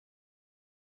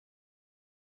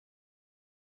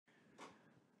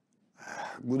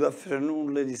Good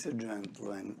afternoon, ladies and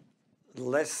gentlemen.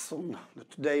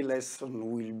 Today's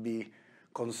lesson will be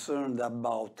concerned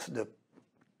about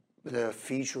the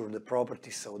feature, the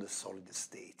properties of the solid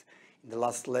state. In the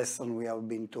last lesson, we have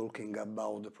been talking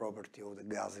about the property of the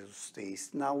gaseous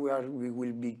state. Now we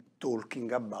will be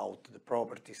talking about the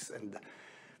properties and the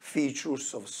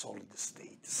features of solid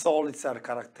state. Solids are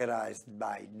characterized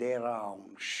by their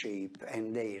round shape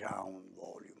and their round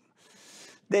volume.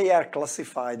 They are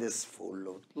classified as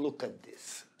follows. Look at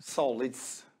this.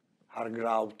 Solids are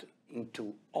grouped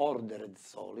into ordered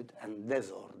solid and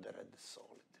disordered solid.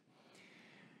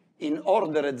 In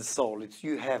ordered solids,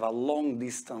 you have a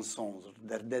long-distance order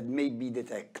that may be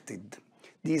detected.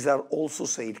 These are also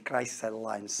said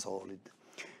crystalline solid.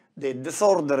 The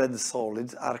disordered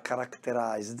solids are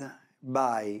characterized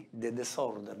by the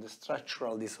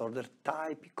structural disorder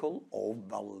typical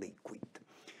of a liquid.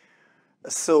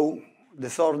 So,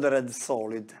 disordered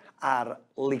solids are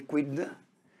liquid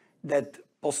that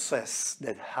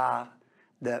have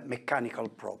the mechanical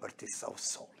properties of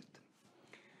solid.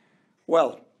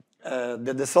 Well,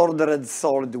 the disordered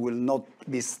solid will not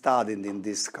be studied in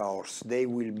this course. They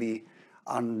will be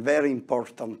a very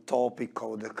important topic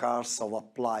of the course of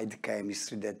applied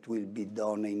chemistry that will be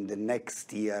done in the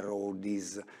next year of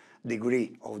this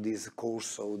degree, of this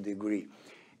course of degree.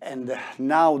 And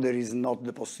now there is not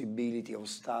the possibility of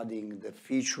studying the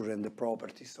feature and the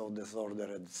properties of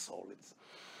disordered solids.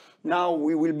 Now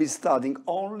we will be studying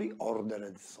only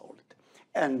ordered solid.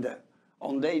 And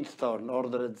on their turn,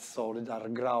 ordered solids are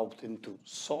grouped into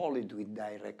solid with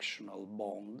directional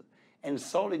bond and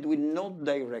solid with no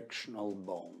directional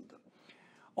bond.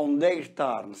 On their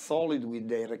turn, solid with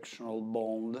directional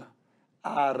bond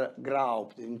are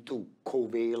grouped into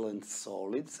covalent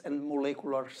solids and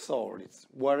molecular solids,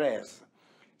 whereas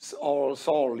all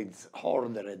solids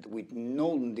ordered with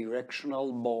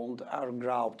non-directional bond are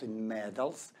grouped in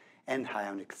metals and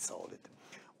ionic solid.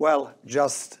 Well,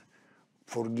 just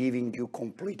for giving you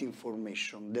complete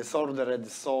information, disordered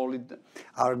solids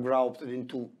are grouped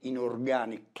into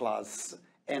inorganic class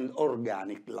and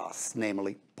organic class,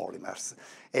 namely polymers.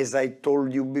 As I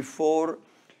told you before,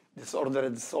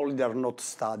 disordered solids are not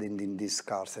studied in this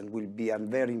course and will be a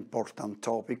very important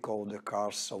topic of the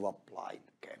course of applied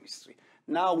chemistry.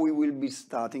 Now we will be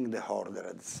studying the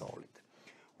ordered solid.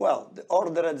 Well, the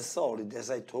ordered solid, as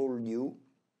I told you,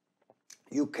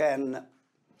 you can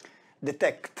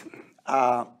detect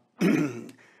a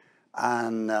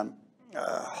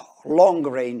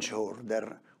long-range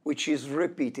order which is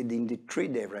repeated in the three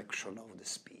directions of the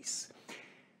space.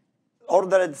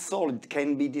 Ordered solid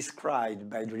can be described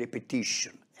by the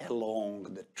repetition along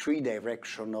the three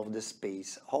directions of the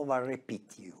space of a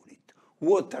repeat unit.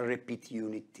 What a repeat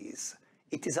unit is?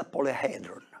 It is a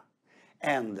polyhedron,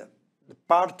 and the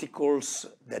particles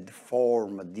that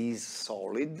form this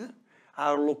solid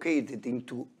are located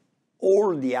into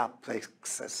all the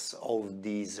apexes of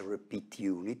this repeat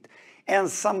unit, and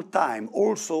sometimes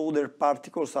also other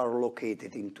particles are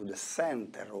located into the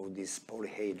center of this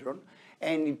polyhedron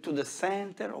and into the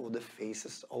center of the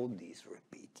faces of this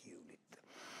repeat unit.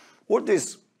 What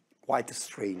is quite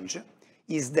strange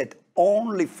is that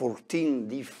only 14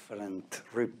 different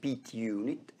repeat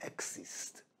units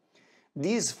exist.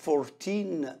 These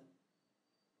 14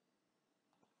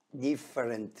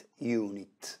 different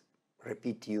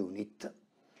repeat units,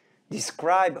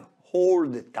 describe all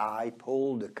the type,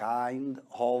 all the kind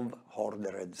of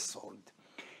ordered solid.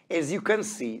 As you can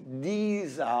see,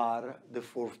 these are the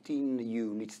 14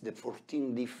 units, the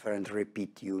 14 different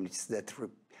repeat units that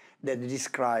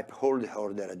describe all the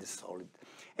ordered solid.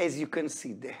 As you can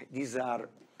see, these are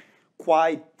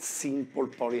quite simple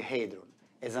polyhedron.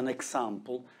 As an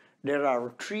example, there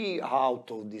are 3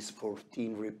 out of these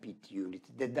 14 repeat units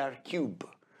that are cube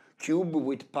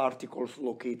with particles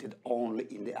located only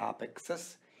in the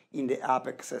apexes, in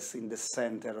the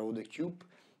center of the cube,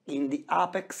 in the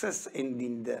apexes and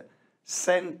in the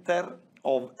center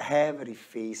of every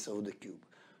face of the cube.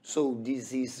 So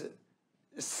this is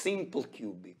simple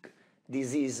cubic,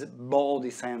 this is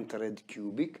body-centered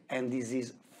cubic, and this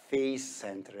is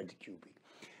face-centered cubic.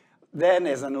 Then,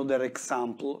 as another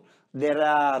example, there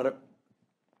are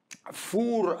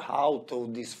 4 out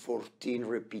of these 14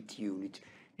 repeat units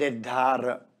that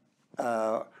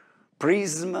are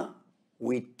prism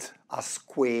with a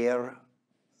square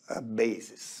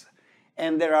basis.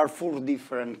 And there are 4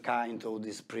 different kinds of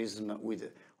this prism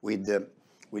with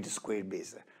square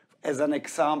base. As an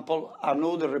example,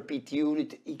 another repeat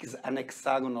unit is an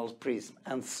hexagonal prism,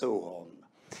 and so on.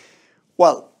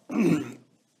 Well,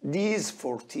 these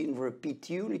 14 repeat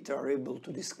units are able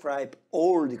to describe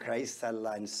all the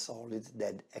crystalline solids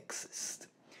that exist.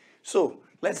 So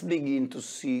let's begin to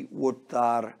see what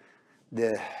are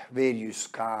the various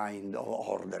kind of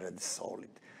ordered solid.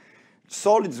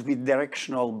 Solids with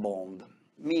directional bond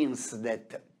means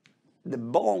that the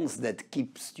bonds that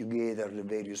keeps together the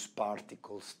various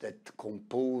particles that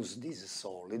compose this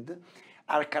solid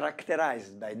are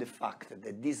characterized by the fact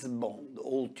that this bond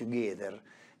all together,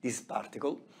 this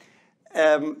particle,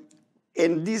 and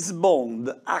this bond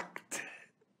act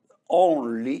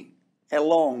only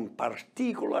along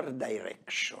particular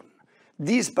direction.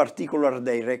 This particular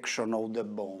direction of the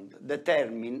bond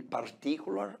determine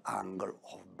particular angle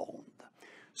of bond.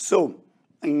 So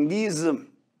in these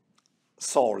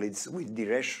solids with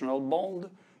directional bond,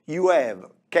 you have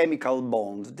chemical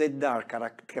bonds that are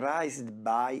characterized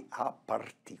by a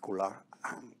particular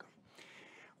angle.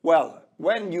 Well,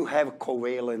 when you have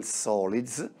covalent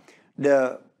solids,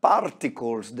 the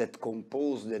particles that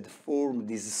compose, that form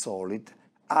this solid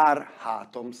are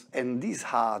atoms, and these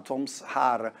atoms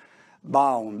are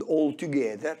bound all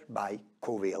together by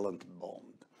covalent bond.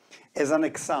 As an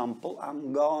example,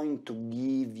 I'm going to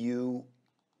give you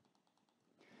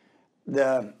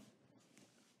the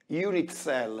unit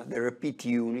cell, the repeat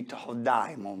unit of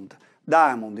diamond.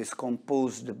 Diamond is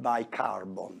composed by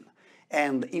carbon,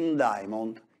 and in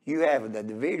diamond you have that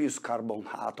the various carbon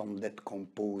atoms that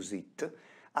compose it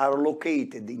are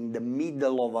located in the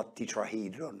middle of a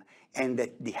tetrahedron, and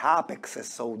at the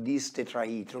apexes of this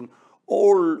tetrahedron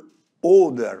all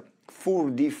other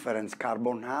 4 different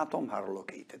carbon atoms are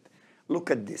located.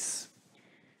 Look at this.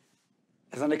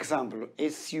 As an example,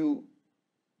 as you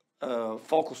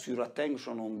focus your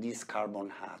attention on this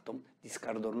carbon atom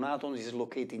is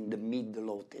located in the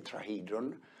middle of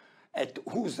tetrahedron, at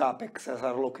whose apexes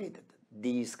are located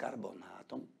this carbon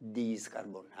atom, this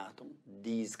carbon atom,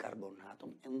 this carbon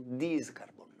atom, and this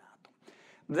carbon atom.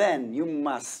 Then you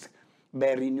must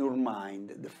bear in your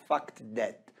mind the fact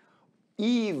that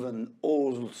even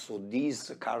also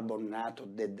these carbon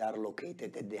atoms that are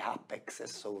located at the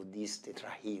apexes of this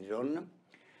tetrahedron,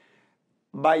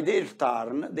 by their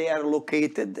turn, they are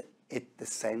located at the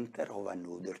center of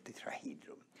another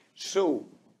tetrahedron. So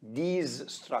this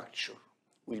structure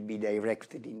will be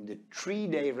directed in the 3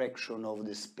 directions of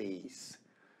the space,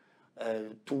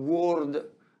 toward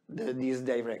this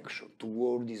direction,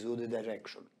 toward this other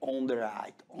direction, on the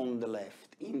right, on the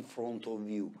left, in front of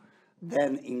you,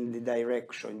 then in the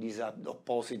direction, this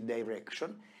opposite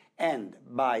direction, and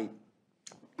by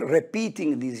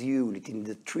repeating this unit in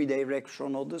the 3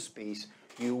 directions of the space,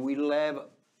 you will have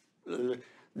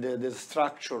the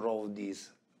structure of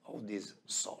this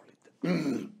solid.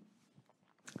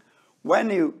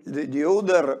 When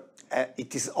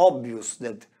it is obvious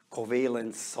that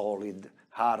covalent solid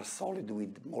are solid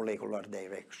with molecular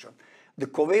direction. The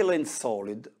covalent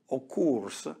solid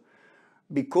occurs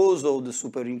because of the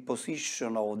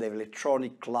superimposition of the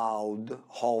electronic cloud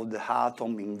of the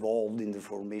atom involved in the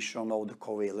formation of the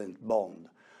covalent bond.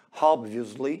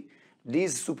 Obviously,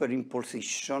 this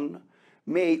superimposition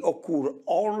may occur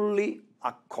only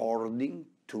according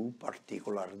to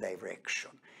particular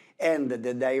direction. And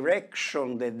the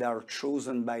direction that are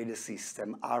chosen by the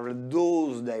system are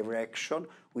those directions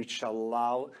which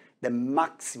allow the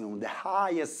maximum, the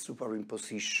highest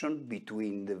superimposition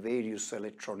between the various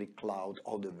electronic cloud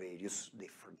of the various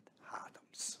different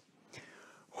atoms.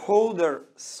 Other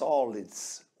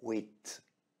solids with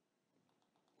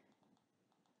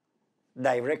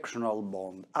directional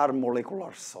bond are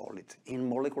molecular solid. In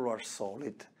molecular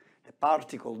solid, the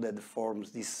particle that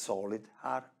forms this solid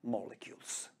are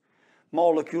molecules.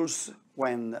 Molecules,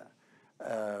 when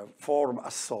form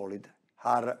a solid,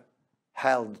 are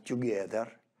held together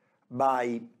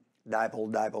by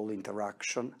dipole-dipole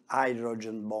interaction,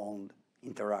 hydrogen bond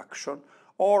interaction,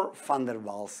 or van der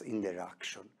Waals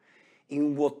interaction.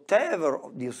 In whatever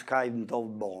of this kind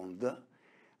of bond,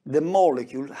 the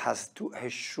molecule has to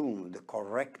assume the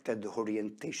corrected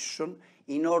orientation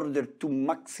in order to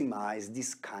maximize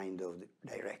this kind of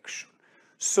direction.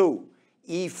 So,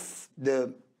 if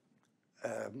the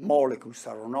molecules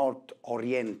are not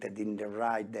oriented in the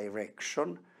right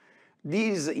direction,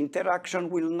 this interaction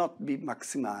will not be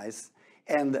maximized,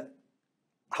 and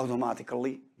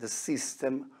automatically the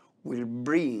system will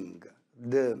bring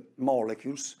the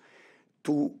molecules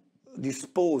to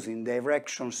dispose in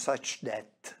direction such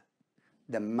that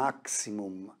the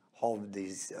maximum of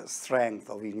this strength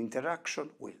of an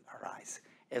interaction will arise.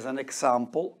 As an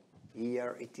example,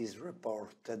 here it is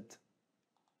reported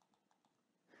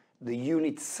the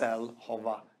unit cell of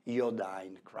a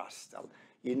iodine crystal.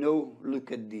 You know,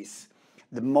 look at this.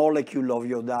 The molecule of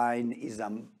iodine is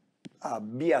a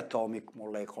biatomic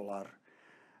molecule.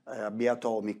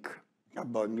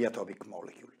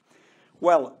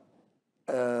 Well,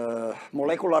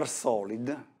 molecular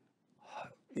solid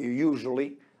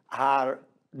usually are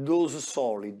those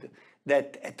solids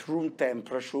that at room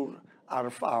temperature are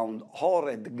found or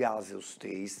at the gaseous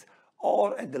state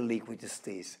or at the liquid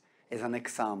state. As an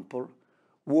example,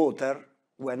 water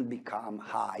when become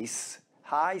ice.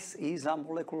 Ice is a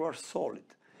molecular solid.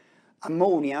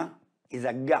 Ammonia is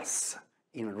a gas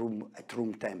at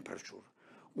room temperature.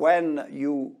 When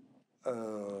you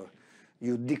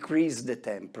decrease the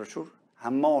temperature,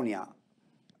 ammonia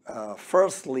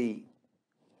firstly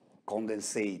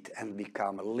condensate and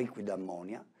become a liquid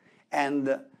ammonia,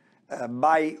 and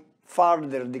by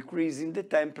further decreasing the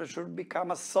temperature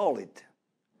become a solid.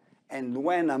 And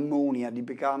when ammonia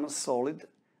becomes solid,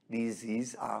 this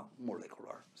is a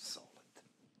molecular solid.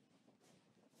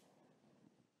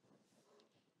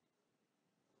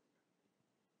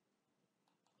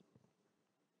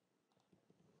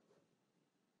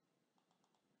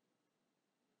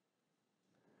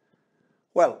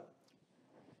 Well,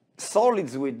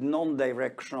 solids with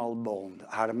non-directional bond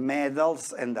are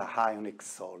metals and a ionic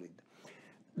solid.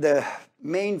 The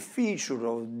main feature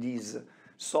of this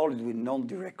solid with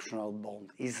non-directional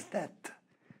bond is that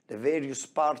the various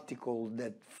particles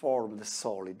that form the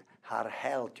solid are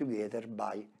held together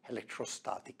by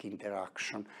electrostatic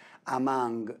interaction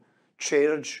among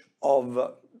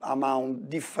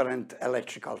different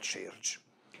electrical charge.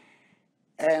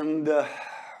 And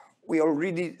we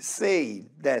already say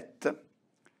that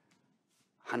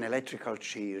an electrical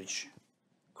charge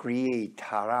creates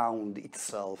around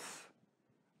itself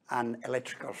an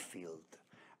electrical field.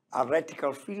 An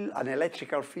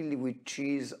electrical field which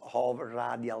is of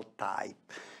radial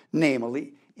type,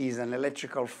 namely is an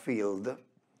electrical field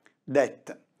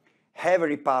that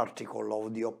every particle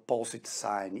of the opposite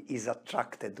sign is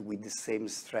attracted with the same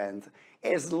strength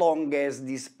as long as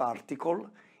this particle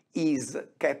is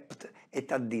kept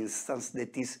at a distance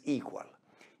that is equal.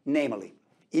 Namely,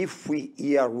 if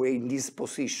here we're in this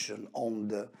position on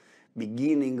the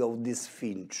beginning of this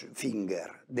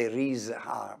finger, there is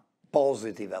a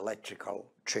positive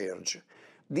electrical charge.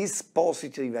 This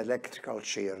positive electrical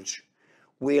charge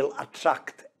will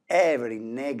attract every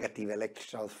negative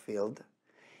electrical field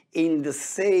with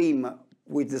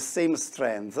the same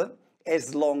strength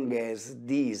as long as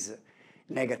these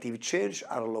negative charges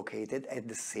are located at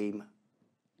the same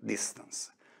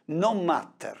distance. No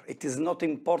matter, it is not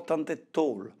important at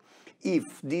all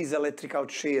if these electrical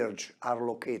charges are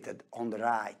located on the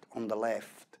right, on the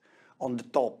left, on the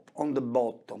top, on the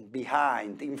bottom,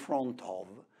 behind, in front of.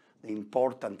 The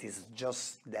important is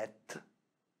just that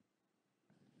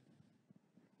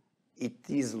it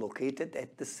is located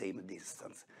at the same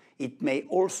distance. It may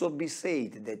also be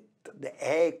said that the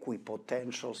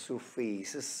equipotential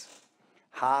surfaces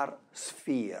are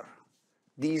sphere.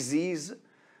 This is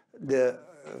the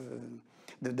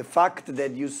fact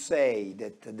that you say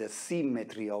that the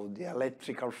symmetry of the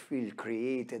electrical field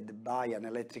created by an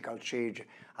electrical charge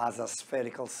has a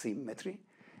spherical symmetry.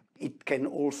 It can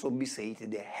also be said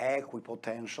that the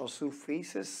equipotential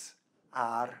surfaces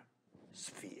are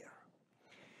sphere.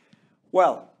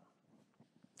 Well,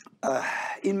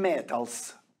 in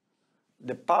metals,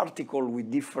 the particles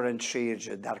with different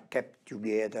charges that are kept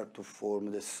together to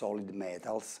form the solid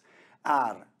metals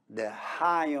are the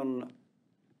ion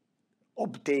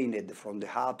obtained from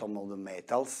the atom of the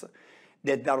metals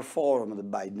that are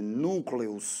formed by the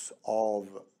nucleus of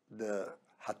the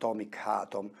atomic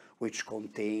atom, which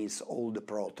contains all the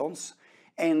protons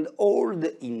and all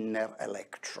the inner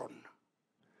electron.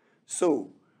 So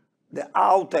the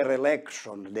outer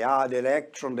electron, the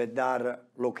electrons that are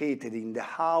located in the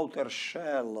outer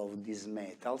shell of these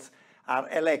metals are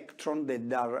electrons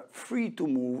that are free to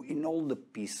move in all the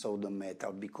pieces of the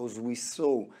metal, because we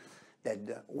saw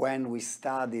that when we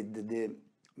studied the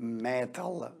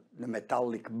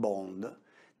metallic bond,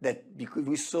 that because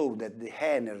we saw that the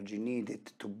energy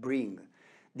needed to bring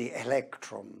the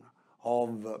electron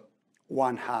of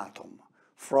one atom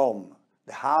from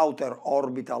the outer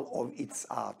orbital of its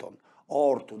atom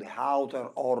or to the outer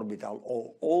orbital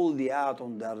of all the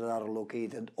atoms that are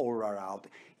located all around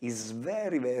is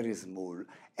very, very small.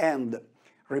 And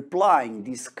applying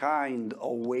this kind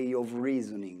of way of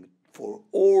reasoning for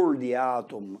all the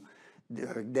atoms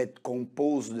that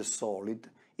compose the solid,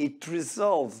 it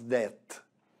results that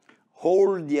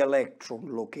all the electrons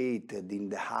located in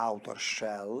the outer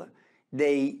shell,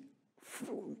 they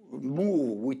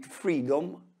move with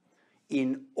freedom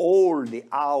in all the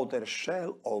outer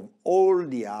shell of all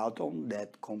the atoms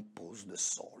that compose the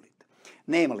solid.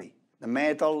 Namely, the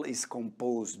metal is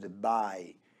composed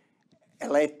by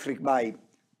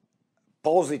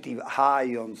positive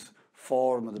ions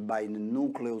formed by the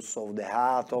nucleus of the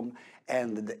atom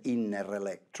and the inner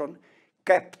electron,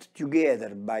 kept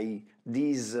together by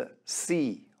this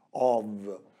sea of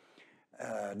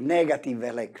negative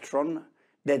electron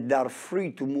that are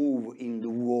free to move in the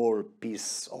whole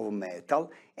piece of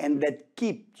metal and that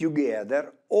keep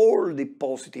together all the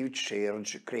positive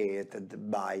charge created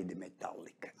by the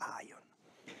metallic ion.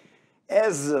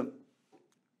 As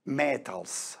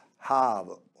metals have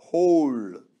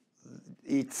all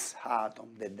its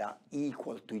atoms that are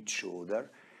equal to each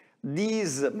other,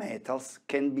 these metals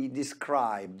can be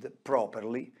described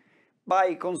properly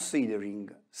by considering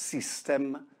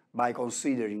system, by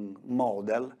considering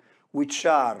model, which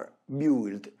are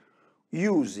built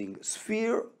using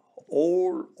sphere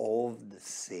all of the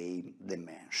same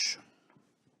dimension.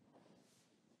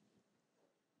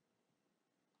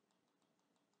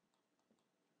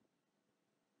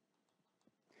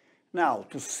 Now,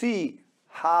 to see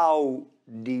how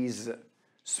this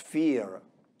sphere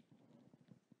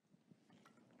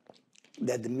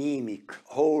that mimic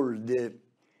all the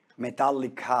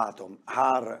metallic atoms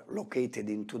are located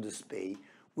into the space,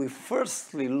 we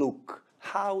firstly look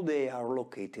how they are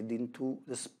located into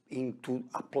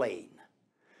a plane.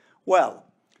 Well,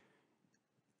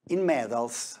 in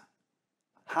metals,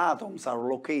 atoms are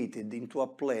located into a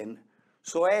plane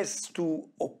so as to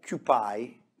occupy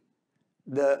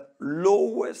the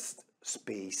lowest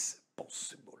space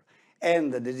possible.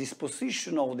 And the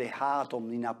disposition of the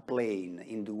atom in a plane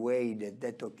in the way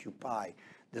that occupy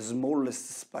the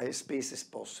smallest spaces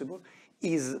possible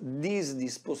is this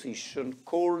disposition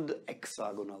called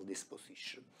hexagonal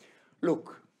disposition.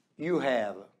 Look, you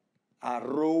have a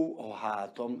row of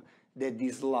atoms that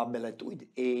is labeled with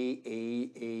A.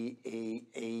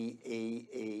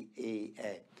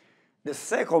 The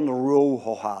second row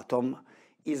of atoms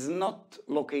is not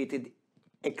located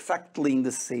exactly in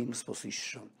the same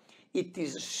position. It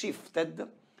is shifted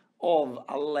of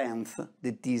a length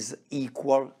that is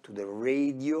equal to the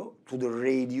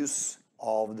radius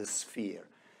of the sphere.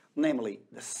 Namely,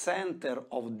 the center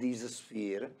of this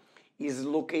sphere is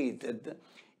located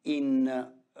in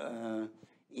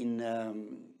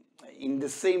the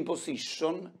same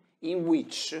position in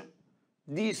which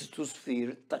these two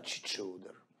spheres touch each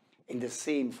other. And the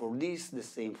same for this, the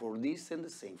same for this, and the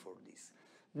same for this.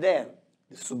 Then,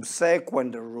 the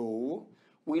subsequent row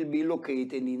will be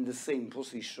located in the same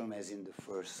position as in the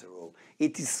first row.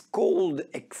 It is called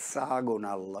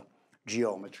hexagonal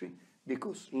geometry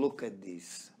because look at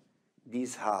this.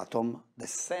 This atom, the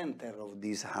center of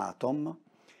this atom,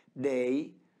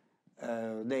 they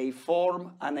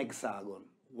form an hexagon.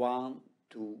 1,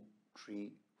 2,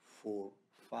 3, 4,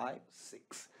 5,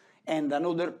 6. And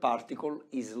another particle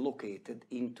is located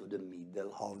into the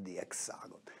middle of the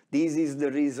hexagon. This is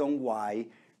the reason why,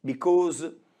 because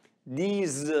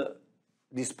this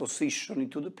disposition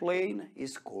into the plane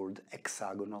is called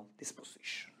hexagonal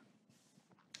disposition.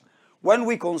 When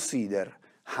we consider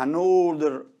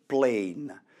another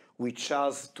plane which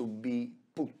has to be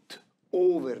put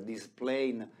over this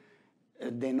plane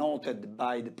denoted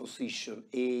by the position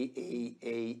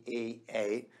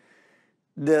A,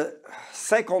 the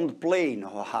second plane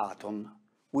of atom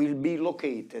will be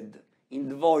located in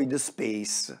the void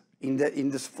space, in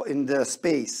the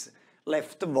space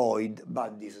left void by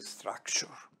this structure.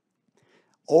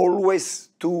 Always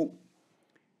to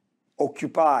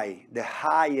occupy the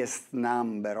highest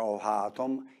number of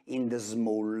atoms in the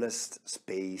smallest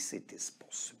space it is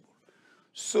possible.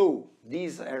 So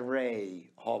this array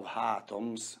of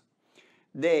atoms,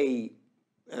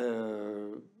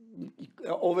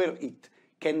 over it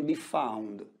can be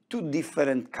found two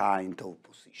different kinds of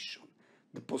position.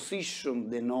 The position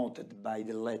denoted by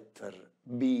the letter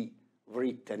B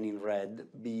written in red,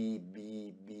 B,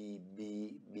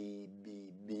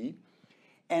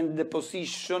 and the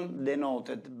position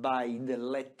denoted by the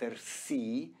letter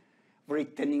C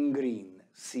written in green,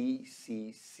 C.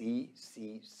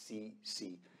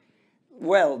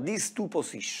 Well, these two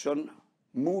positions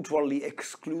mutually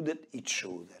excluded each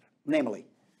other. Namely,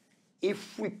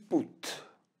 if we put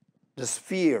the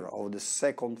sphere of the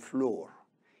second floor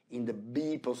in the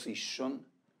B position,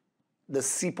 the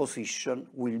C position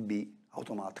will be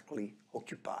automatically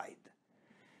occupied.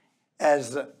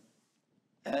 As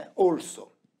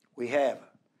also we have,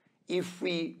 if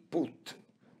we put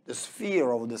the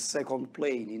sphere of the second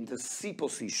plane in the C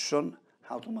position,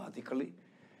 automatically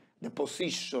the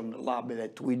position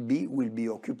labeled with B will be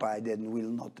occupied and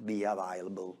will not be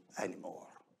available anymore.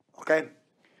 Okay?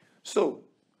 So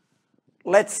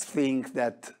let's think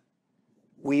that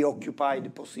we occupy the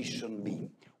position B.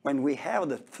 When we have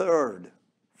the third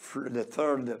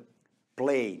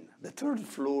plane, the third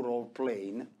floor of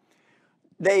plane,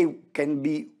 they can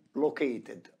be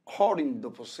located or in the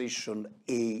position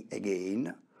A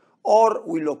again, or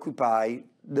will occupy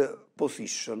the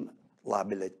position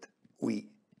labeled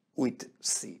with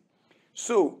C.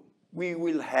 So we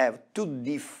will have two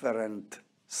different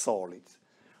solids.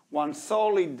 One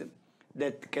solid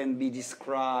that can be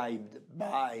described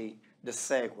by the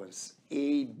sequence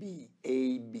AB,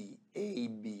 AB,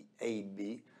 AB,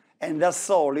 AB, and a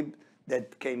solid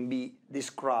that can be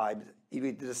described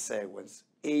with the sequence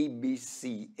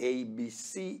ABC,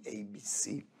 ABC,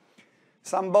 ABC.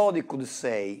 Somebody could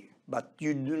say, but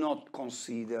you do not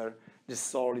consider the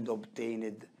solid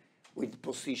obtained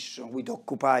with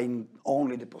occupying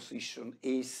only the position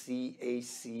AC,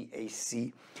 AC,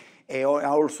 AC, and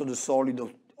also the solid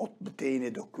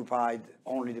obtained occupied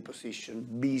only the position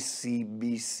BC,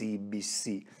 BC,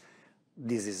 BC.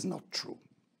 This is not true.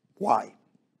 Why?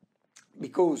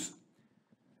 Because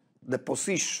the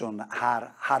positions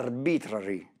are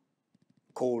arbitrary,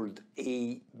 called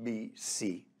A, B,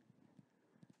 C.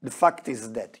 The fact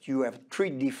is that you have three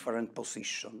different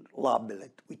positions labeled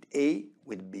with A,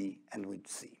 with B, and with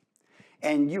C.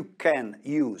 And you can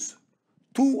use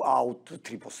 2 out of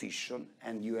 3 positions,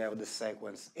 and you have the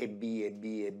sequence AB,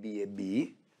 AB, AB,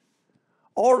 AB.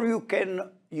 Or you can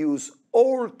use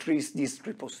all these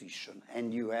three positions,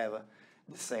 and you have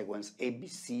the sequence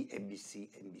ABC, ABC,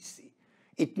 ABC.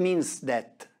 It means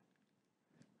that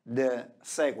the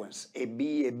sequence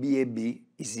AB, AB, AB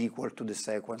is equal to the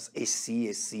sequence AC,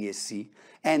 AC, AC,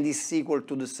 and is equal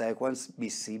to the sequence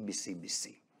BC, BC,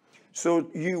 BC. So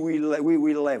we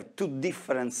will have two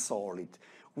different solids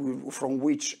from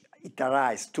which it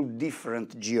arises two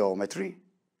different geometry,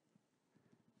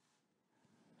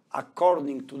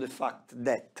 according to the fact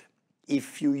that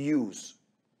if you use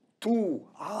 2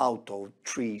 out of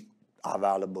 3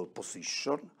 available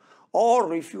positions,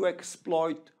 or if you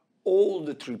exploit all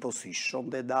the 3 positions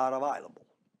that are available,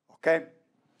 okay?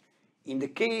 In the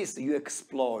case you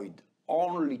exploit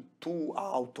only 2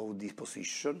 out of this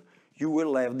position, you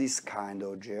will have this kind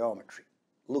of geometry.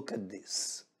 Look at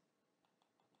this.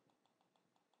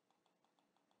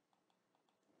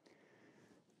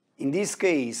 In this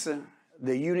case,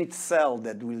 the unit cell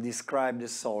that will describe the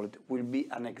solid will be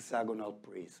an hexagonal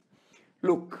prism.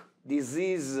 Look, this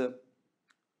is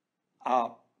a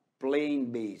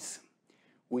plane base,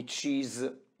 which is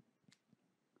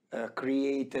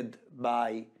created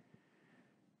by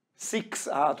 6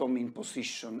 atoms in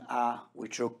position A,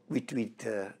 which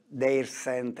with their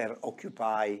center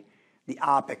occupy the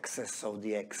apexes of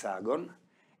the hexagon,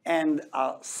 and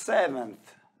a 7th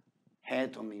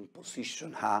atom in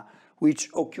position A, which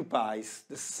occupies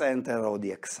the center of the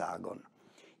hexagon.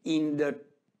 In the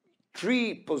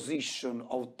 3 position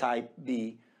of type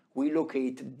B, we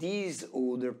locate these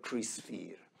other 3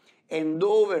 spheres. And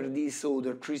over these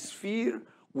other 3 spheres,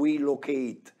 we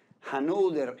locate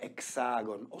another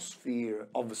hexagon of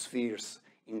spheres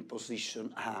in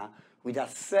position A, with a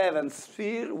 7th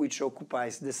sphere which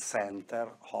occupies the center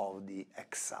of the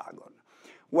hexagon.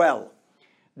 Well,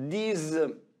 this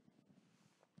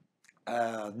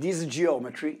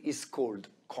geometry is called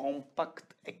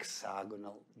compact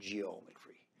hexagonal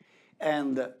geometry.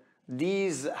 And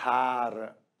these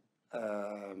are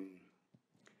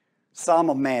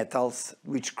some metals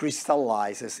which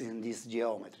crystallizes in this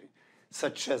geometry,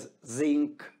 such as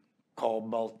zinc,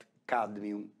 cobalt,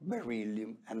 cadmium,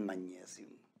 beryllium, and magnesium.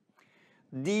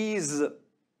 This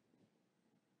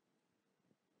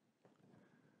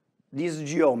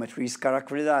geometry is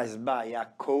characterized by a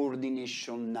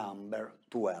coordination number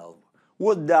 12.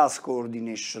 What does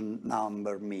coordination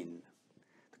number mean?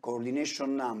 The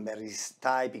coordination number is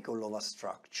typical of a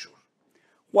structure.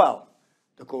 Well,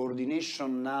 the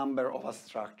coordination number of a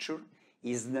structure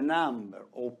is the number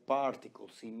of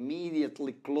particles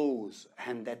immediately close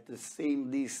and at the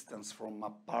same distance from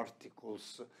a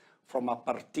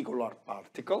particular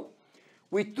particle,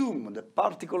 with whom the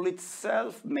particle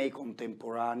itself may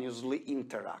contemporaneously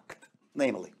interact.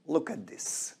 Namely, look at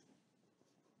this.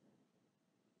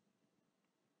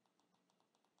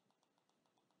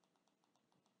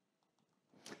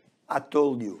 I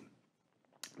told you,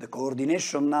 the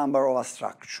coordination number of a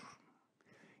structure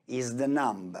is the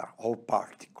number of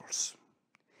particles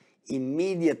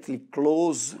immediately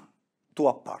close to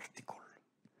a particle,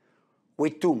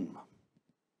 with whom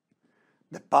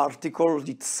the particle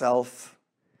itself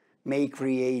may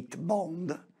create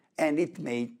bond and it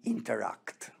may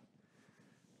interact.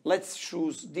 Let's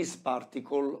choose this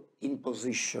particle in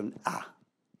position A.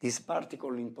 This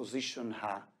particle in position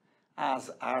A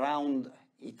has around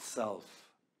itself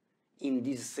in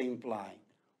this same line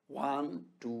 1,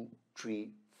 2,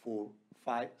 3, 4,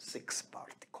 5, 6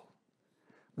 particles.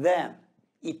 Then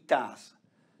it has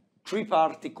 3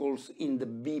 particles in the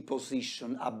B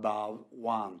position above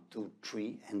 1, 2,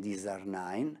 3, and these are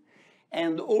 9.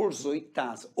 And also it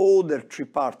has other 3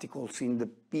 particles in the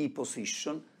P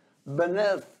position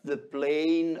beneath the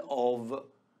plane of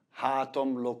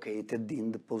atom located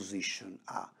in the position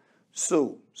A.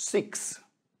 So 6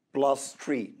 plus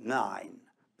 3, 9,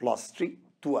 plus 3,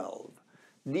 12.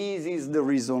 This is the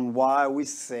reason why we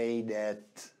say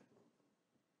that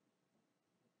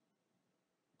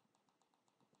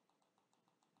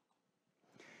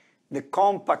the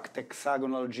compact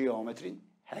hexagonal geometry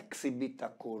exhibits a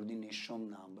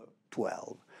coordination number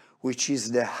 12, which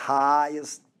is the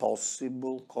highest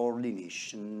possible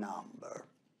coordination number.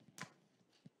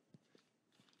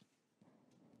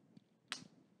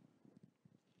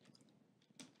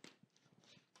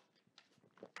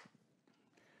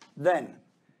 Then,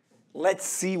 let's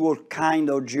see what kind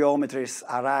of geometries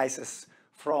arises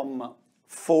from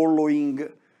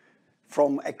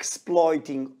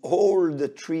exploiting all the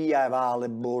 3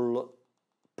 available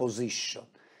positions.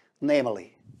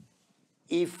 Namely,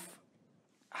 if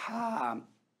a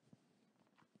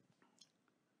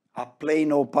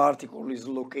planar particle is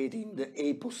located in the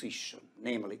A position,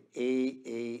 namely A,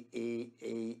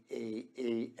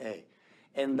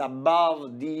 and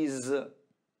above this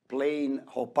plane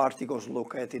of particles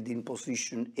located in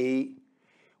position A,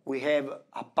 we have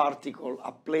a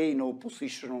plane of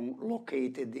position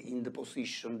located in the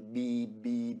position B.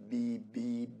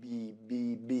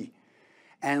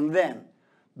 And then,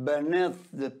 beneath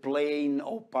the plane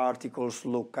of particles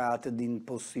located in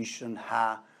position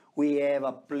A, we have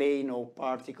a plane of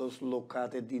particles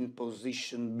located in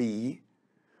position B.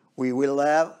 We will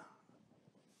have,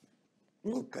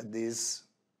 look at this,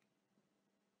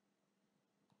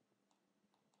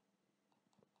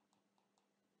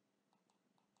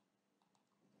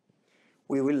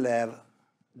 we will have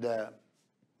the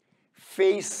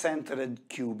face-centered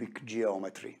cubic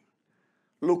geometry.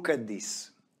 Look at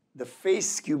this. The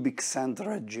face cubic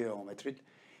centered geometry,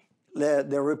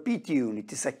 the repeat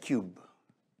unit is a cube.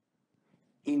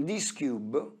 In this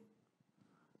cube,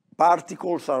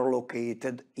 particles are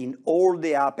located in all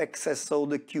the apexes of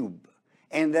the cube,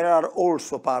 and there are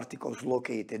also particles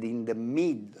located in the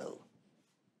middle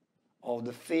of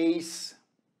the face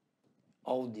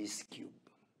of this cube.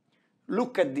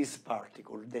 Look at this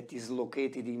particle that is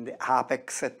located in the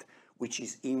apex, which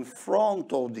is in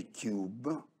front of the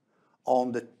cube,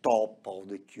 on the top of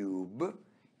the cube,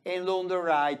 and on the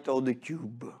right of the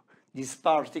cube. This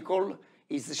particle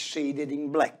is shaded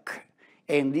in black,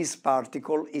 and this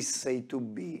particle is said to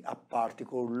be a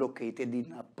particle located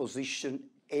in a position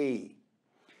A.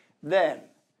 Then,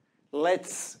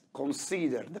 let's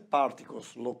consider the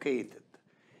particles located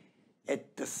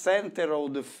at the center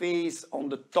of the face on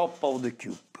the top of the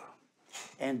cube,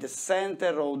 and the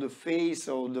center of the face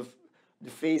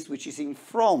which is in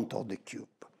front of the cube,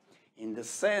 in the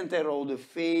center of the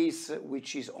face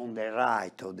which is on the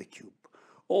right of the cube.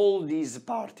 All these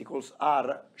particles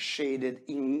are shaded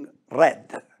in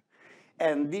red,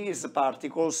 and these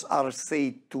particles are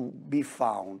said to be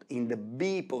found in the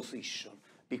B position,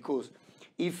 because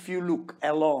if you look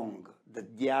along the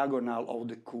diagonal of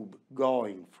the cube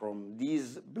going from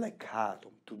this black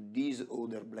atom to this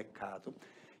other black atom,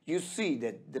 you see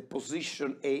that the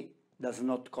position A does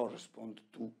not correspond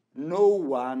to no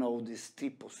one of these 3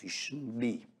 positions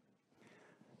B.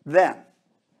 Then,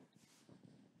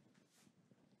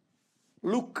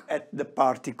 look at the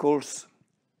particles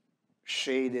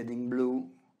shaded in blue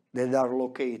that are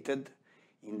located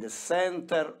in the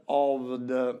center of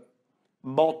the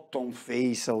bottom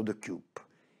face of the cube,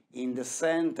 in the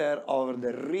center of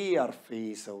the rear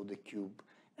face of the cube,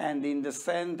 and in the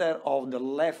center of the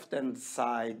left-hand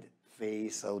side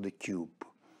face of the cube.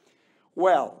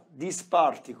 Well, this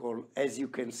particle, as you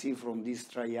can see from this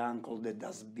triangle that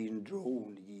has been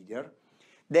drawn here,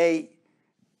 they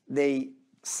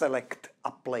select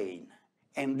a plane,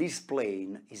 and this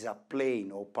plane is a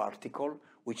plane of particle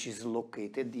which is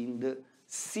located in the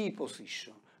C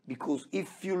position, because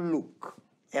if you look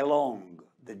along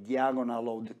the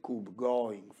diagonal of the cube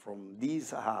going from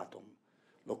this atom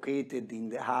located in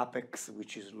the apex,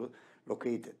 which is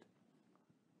located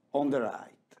on the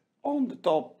right, on the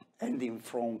top and in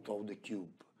front of the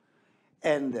cube,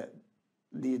 and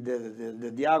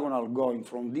the diagonal going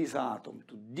from this atom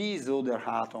to this other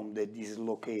atom that is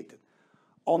located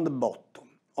on the bottom,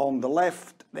 on the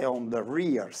left and on the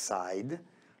rear side,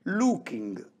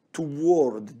 looking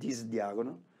toward this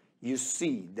diagonal, you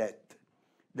see that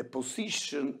the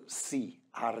position C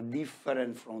are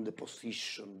different from the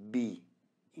position B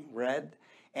in red,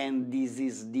 and this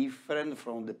is different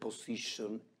from the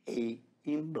position A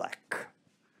in black.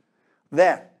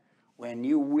 Then, when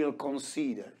you will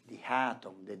consider the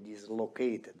atom that is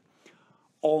located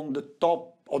on the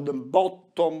top, on the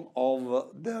bottom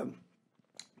of the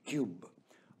cube,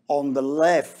 on the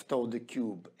left of the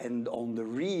cube and on the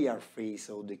rear face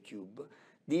of the cube,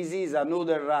 this is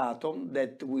another atom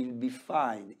that will be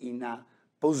found in a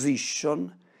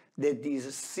position that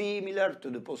is similar to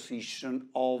the position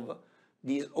of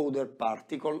this other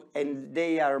particle, and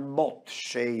they are both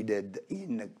shaded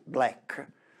in black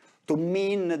to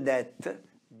mean that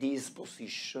this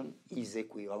position is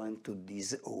equivalent to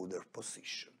this other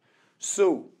position.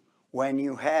 So, when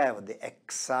you have the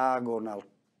hexagonal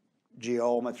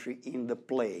geometry in the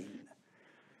plane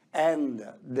and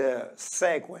the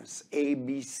sequence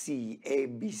ABC,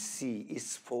 ABC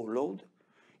is followed,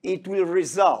 it will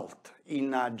result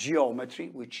in a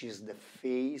geometry which is the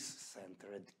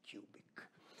face-centered cubic.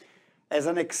 As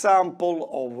an example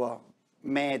of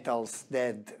metals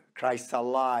that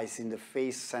crystallize in the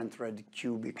face-centered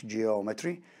cubic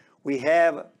geometry, we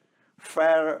have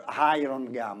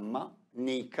iron gamma,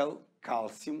 nickel,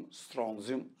 calcium,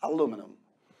 strontium, aluminum.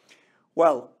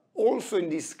 Well, also in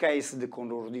this case the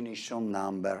coordination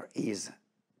number is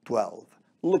 12.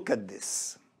 Look at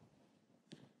this.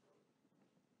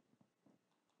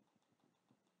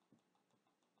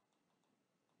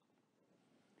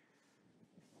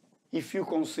 If you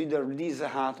consider this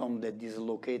atom that is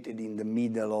located in the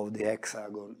middle of the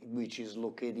hexagon, which is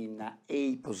located in an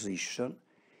A position,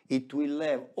 it will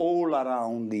have all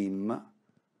around him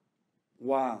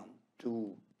 1,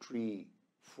 2, 3,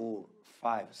 4,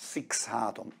 5, 6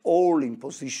 atoms, all in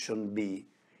position B,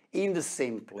 in the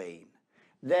same plane.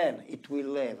 Then it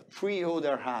will have 3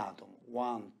 other atoms,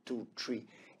 1, 2, 3,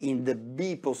 in the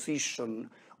B position,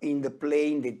 in the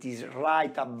plane that is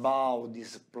right above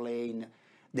this plane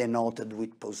denoted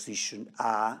with position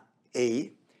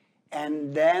A,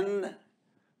 and then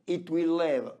it will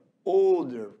have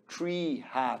other 3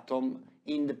 atoms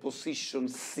in the position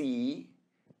C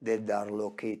that are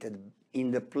located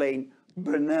in the plane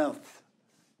beneath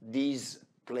this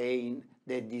plane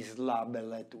that is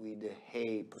labeled with the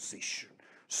A position.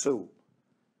 So,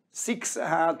 6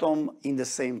 atoms in the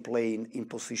same plane in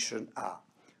position A,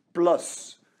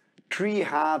 plus 3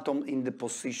 atoms in the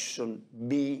position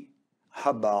B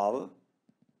above,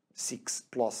 6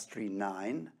 plus 3,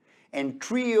 9, and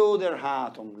 3 other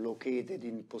atoms located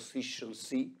in position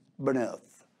C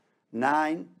beneath,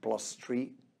 9 plus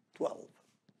 3, 12.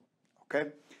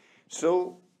 Okay?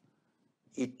 So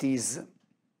it is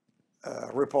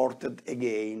reported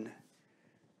again,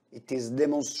 it is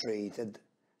demonstrated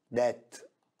that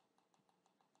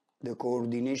the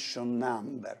coordination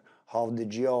number of the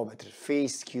geometry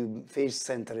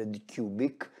face-centered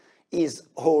cubic is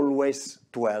always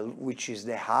 12, which is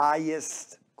the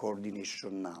highest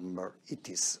coordination number it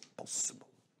is possible.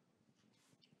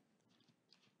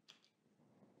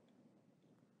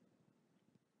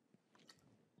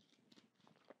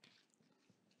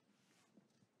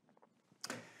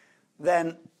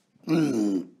 Then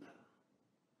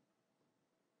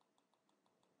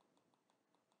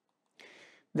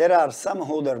there are some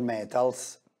other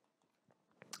metals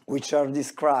which are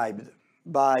described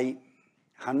by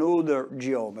another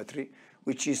geometry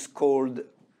which is called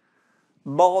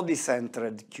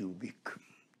body-centered cubic.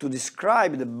 To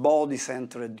describe the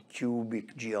body-centered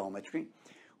cubic geometry,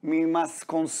 we must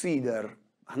consider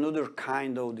another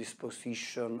kind of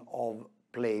disposition of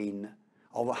plane,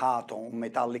 of atom,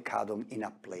 metallic atom in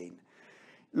a plane.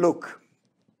 Look,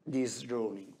 this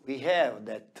drawing. We have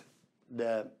that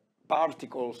the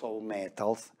particles of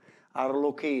metals are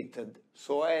located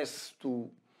so as to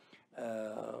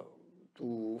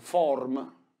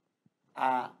form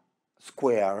a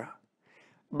square,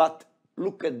 but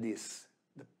look at this.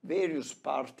 The various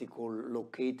particles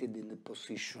located in the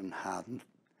position hand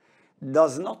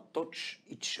does not touch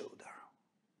each other.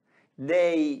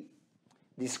 They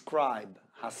describe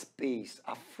a space,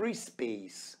 a free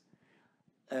space,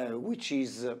 which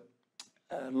is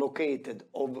located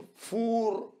of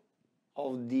 4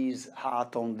 of these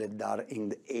atoms that are in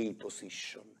the A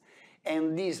position.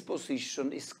 And this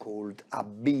position is called a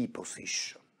B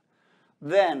position.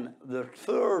 Then the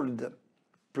third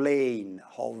plane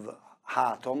of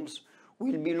atoms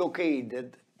will be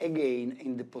located again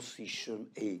in the position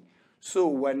A. So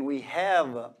when we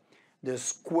have the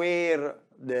square,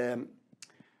 the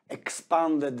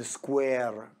expanded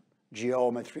square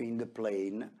geometry in the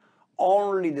plane,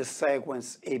 only the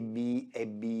sequence AB,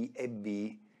 AB,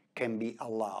 AB can be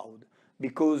allowed,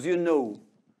 because you know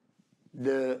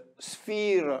the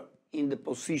sphere in the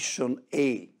position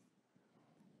A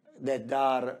that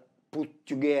are put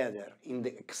together in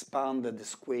the expanded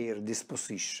square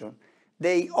disposition,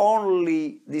 they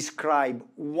only describe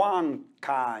one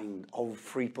kind of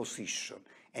free position,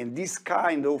 and this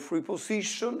kind of free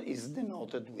position is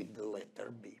denoted with the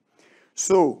letter B.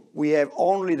 So we have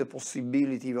only the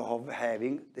possibility of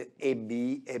having the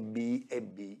AB, AB,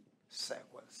 AB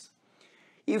sequence.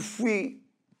 If we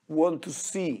want to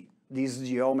see this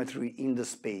geometry in the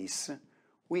space,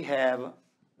 we have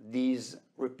this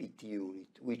repeat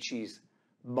unit, which is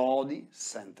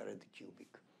body-centered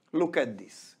cubic. Look at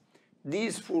this.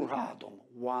 These 4 atoms,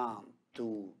 1,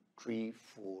 2, 3,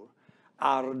 4,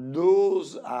 are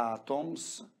those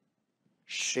atoms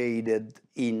shaded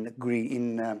in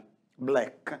green,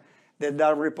 black, that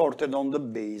are reported on the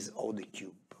base of the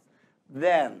cube.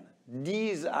 Then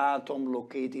this atom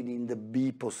located in the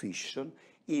B position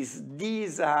is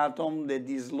this atom that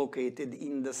is located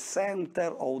in the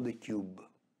center of the cube.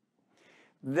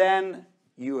 Then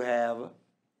you have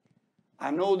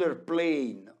another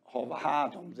plane of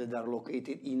atoms that are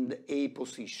located in the A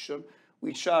position,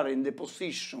 which are in the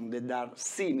position that are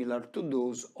similar to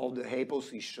those of the A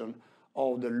position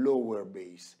of the lower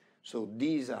base. So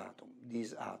this atom,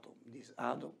 this atom, this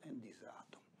atom, and this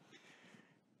atom.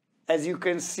 As you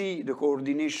can see, the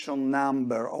coordination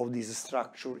number of this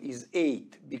structure is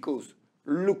 8, because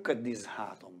look at this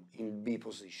atom in B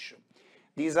position.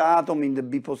 This atom in the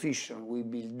B position will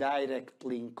be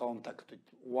directly in contact with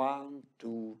 1,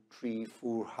 2, 3,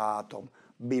 4 atoms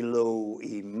below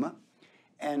him,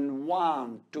 and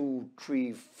 1, 2,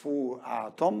 3, 4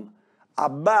 atoms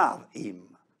above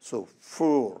him. So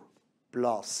 4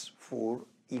 plus 4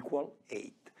 equal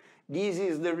 8. This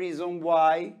is the reason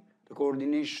why the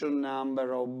coordination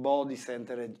number of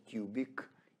body-centered cubic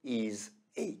is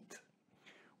 8.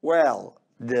 Well,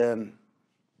 the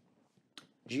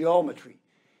geometry,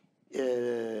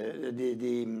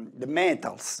 the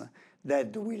metals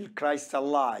that will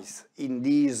crystallize in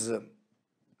this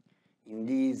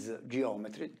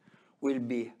geometry will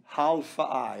be alpha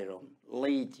iron,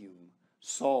 lithium,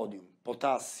 sodium,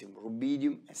 potassium,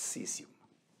 rubidium, and cesium,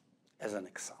 as an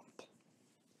example.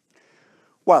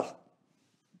 Well,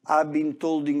 I've been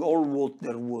told all what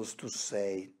there was to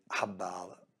say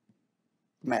about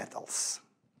metals.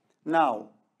 Now,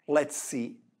 let's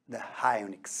see the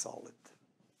ionic solid.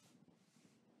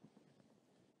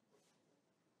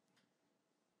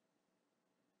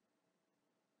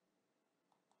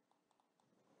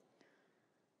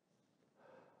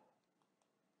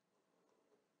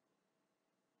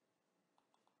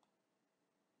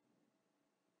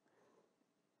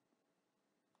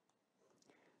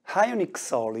 Ionic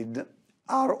solids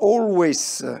are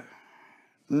always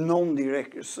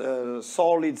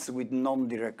solids with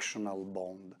non-directional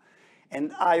bond.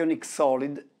 And ionic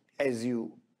solids, as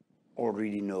you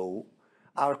already know,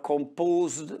 are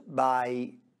composed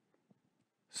by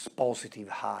positive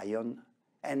ion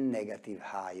and negative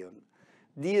ion.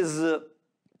 These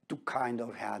two kinds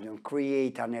of ion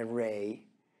create an array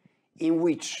in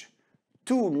which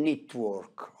two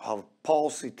networks of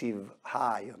positive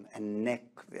ion and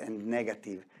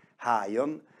negative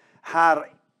ion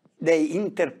they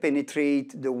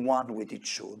interpenetrate the one with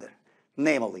each other.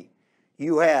 Namely,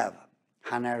 you have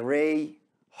an array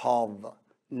of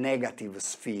negative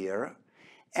sphere,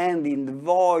 and in the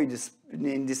void,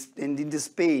 in the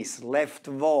space left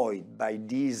void by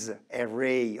this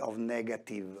array of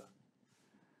negative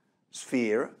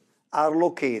sphere are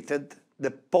located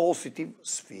the positive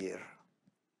sphere.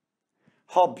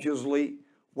 Obviously,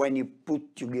 when you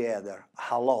put together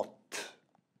a lot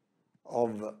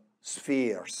of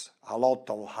spheres, a lot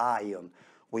of ions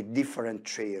with different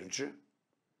charge,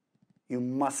 you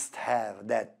must have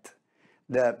that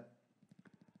the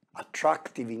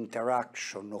attractive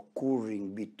interaction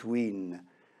occurring between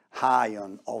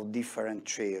ions of different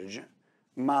charge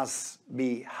must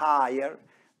be higher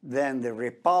than the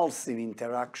repulsive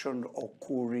interaction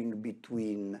occurring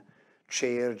between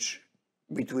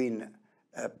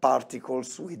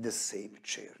particles with the same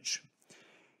charge.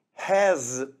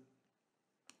 As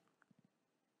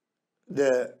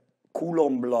the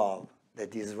Coulomb law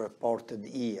that is reported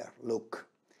here, look,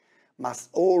 must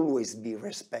always be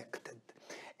respected.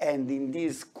 And in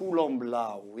this Coulomb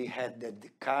law, we had that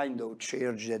the kind of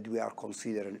charge that we are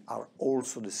considering are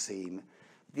also the same.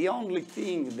 The only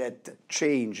thing that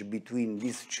changes between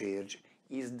this charge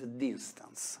is the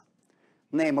distance.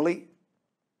 Namely,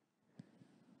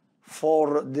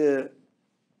 for the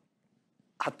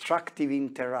attractive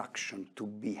interaction to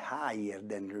be higher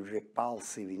than the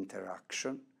repulsive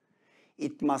interaction,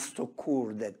 it must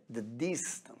occur that the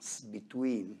distance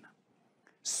between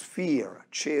sphere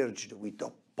charged with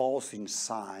opposing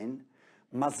sign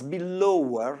must be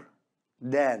lower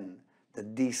than the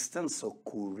distance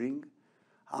occurring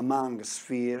among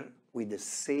spheres with the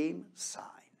same sign.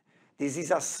 This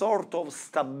is a sort of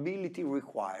stability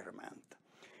requirement.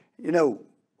 You know,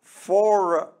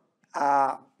 for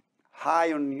a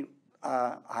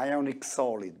ionic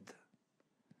solid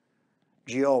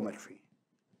geometry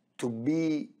to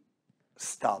be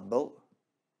stable,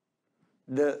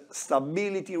 the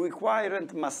stability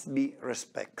requirement must be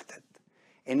respected.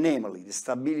 And namely, the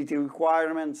stability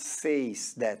requirement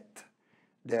says that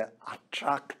the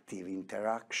attractive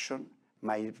interaction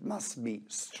must be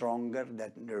stronger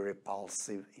than the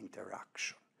repulsive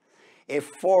interaction. And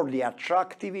for the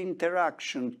attractive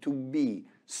interaction to be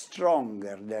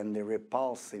stronger than the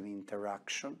repulsive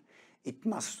interaction, it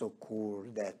must occur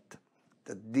that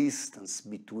the distance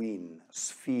between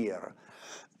spheres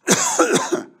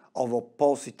of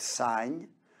opposite sign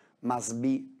must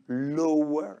be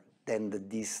lower than the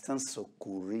distance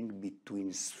occurring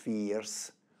between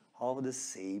spheres of the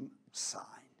same sign.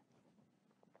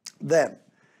 Then,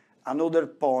 another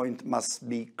point must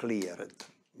be cleared,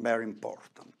 very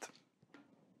important.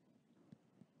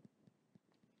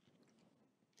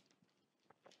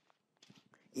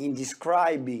 In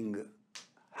describing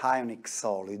ionic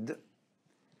solid,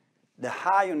 the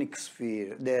ionic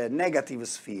sphere, the negative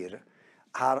sphere,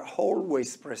 are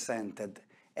always presented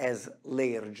as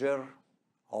larger,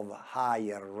 of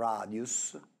higher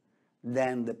radius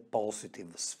than the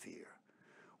positive sphere.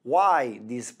 Why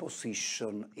this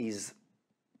position is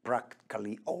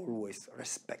practically always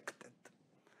respected?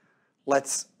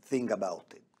 Let's think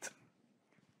about it.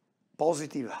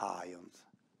 Positive ions,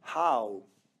 how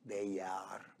they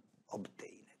are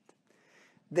obtained?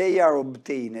 They are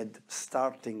obtained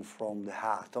starting from the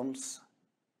atoms.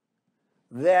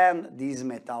 Then this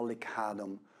metallic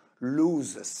atom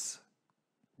loses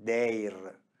their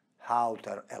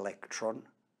outer electron.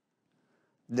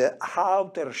 The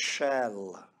outer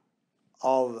shell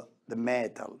of the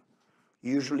metal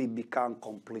usually becomes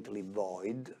completely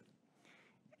void.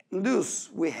 Thus,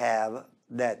 we have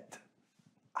that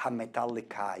a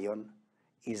metallic ion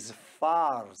is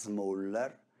far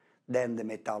smaller than the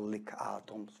metallic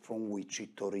atoms from which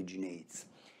it originates.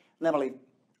 Namely,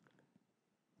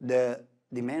 the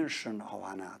dimension of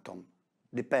an atom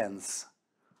depends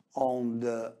on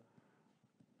the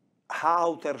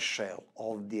outer shell,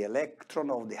 of the electron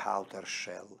of the outer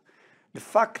shell. The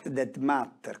fact that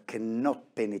matter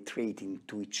cannot penetrate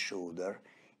into each other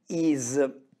is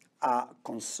a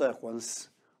consequence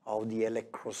of the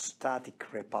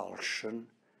electrostatic repulsion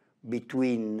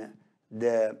between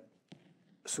the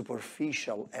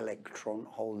superficial electron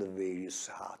of the various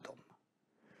atoms.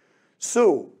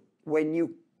 So, when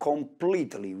you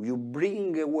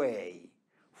bring away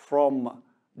from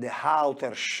the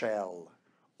outer shell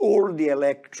all the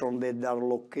electrons that are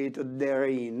located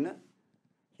therein,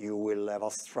 you will have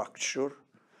a structure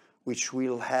which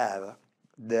will have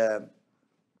the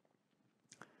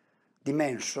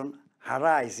dimension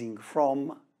arising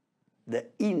from the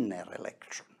inner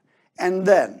electron. And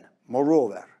then,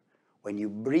 moreover, when you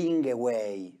bring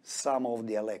away some of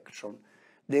the electron,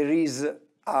 there is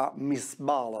a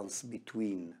misbalance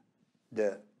between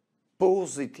the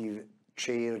positive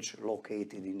charge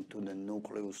located into the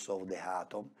nucleus of the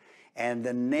atom and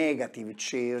the negative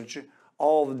charge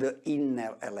of the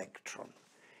inner electron.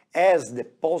 As the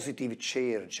positive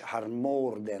charge are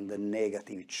more than the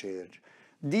negative charge,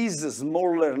 this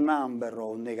smaller number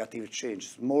of negative charge,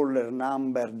 smaller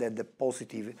number than the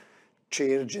positive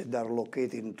charge that are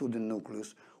located into the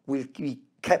nucleus, will be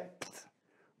kept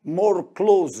more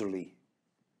closely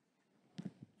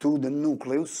to the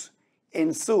nucleus.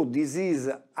 And so this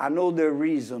is another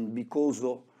reason because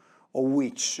of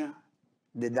which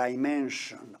the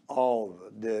dimension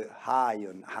of the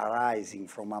ion arising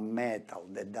from a metal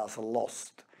that has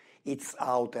lost its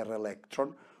outer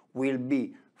electron will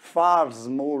be far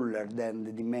smaller than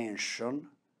the dimension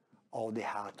of the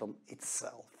atom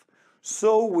itself.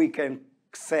 So we can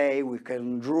say, we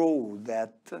can draw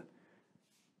that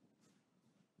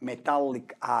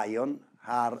metallic ions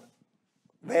are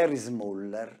very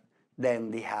smaller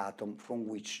than the atom from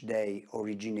which they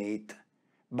originate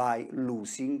by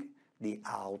losing the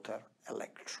outer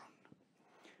electron.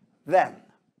 Then,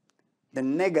 the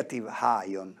negative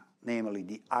ion, namely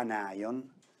the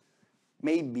anion,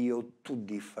 may be of two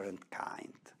different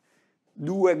kinds.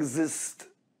 Do exist,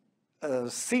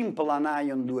 simple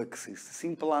anion do exist.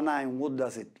 Simple anion, what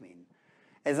does it mean?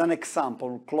 As an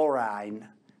example, chlorine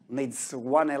needs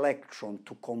one electron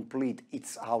to complete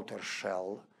its outer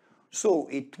shell, so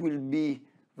it will be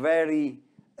very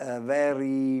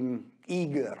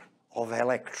eager of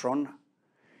electron,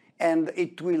 and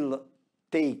it will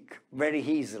take very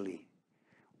easily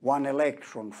one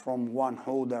electron from one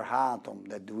other atom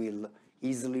that will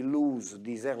easily lose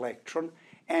this electron,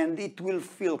 and it will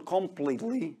fill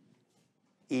completely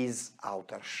its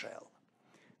outer shell.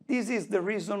 This is the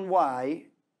reason why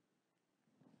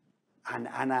an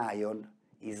anion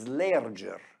is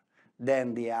larger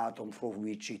than the atom from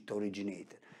which it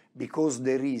originated, because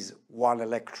there is one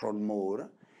electron more,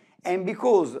 and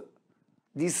because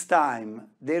this time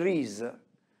there is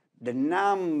the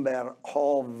number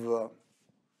of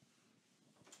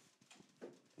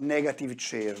negative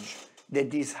charge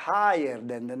that is higher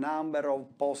than the number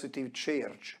of positive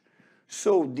charge.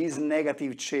 So this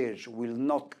negative charge will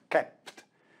not kept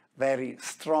very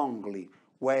strongly,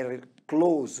 very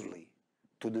closely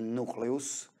to the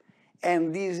nucleus,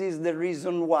 and this is the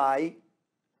reason why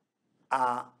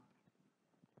an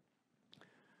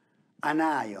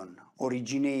ion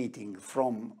originating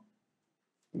from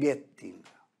getting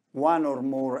one or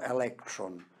more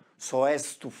electron so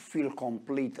as to fill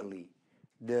completely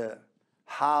the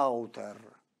outer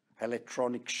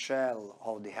electronic shell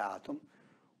of the atom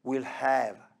will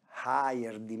have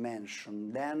higher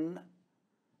dimension than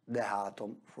the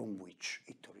atom from which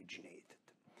it originated.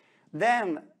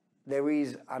 Then there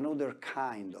is another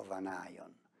kind of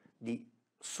anion, the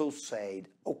so-said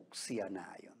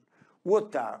oxyanion.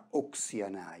 What are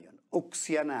oxyanion?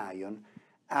 Oxyanion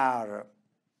are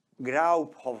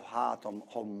group of atoms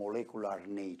of molecular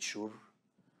nature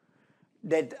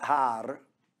that are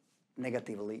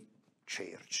negatively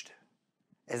charged.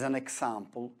 As an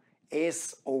example,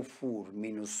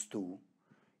 SO4-2,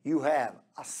 you have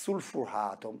a sulfur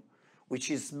atom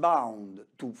which is bound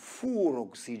to 4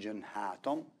 oxygen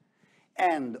atoms,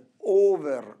 and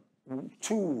over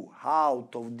 2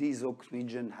 out of these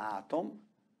oxygen atoms,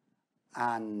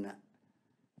 an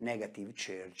negative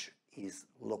charge is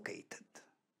located.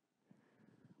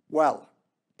 Well,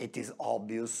 it is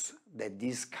obvious that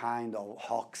this kind of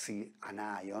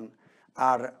oxyanion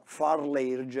are far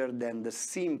larger than the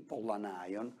simple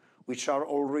anion, which are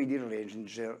already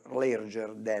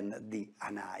larger than the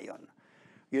anion.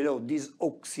 You know, these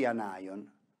oxyanions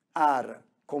are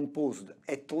composed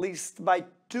at least by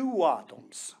 2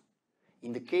 atoms.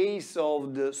 In the case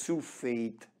of the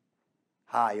sulfate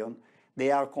ion,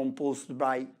 they are composed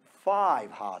by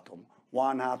 5 atoms,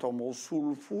 1 atom of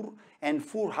sulfur and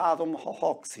 4 atoms of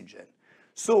oxygen.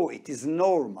 So it is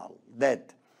normal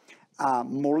that a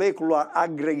molecular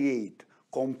aggregate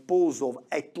composed of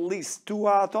at least 2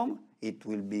 atoms, it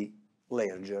will be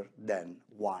larger than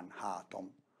 1 atom,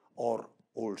 or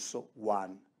also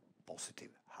 1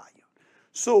 positive ion.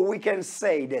 So we can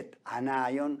say that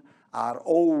anions are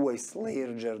always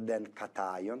larger than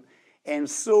cation, and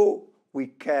so we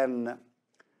can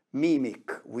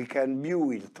mimic, we can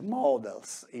build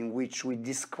models in which we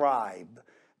describe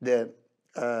the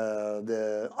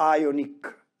ionic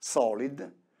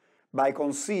solid by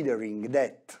considering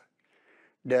that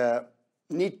the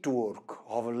network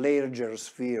of a larger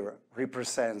sphere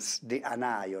represents the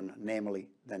anion, namely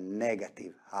the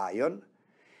negative ion,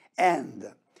 and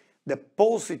the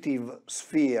positive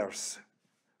spheres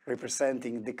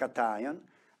representing the cation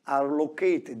are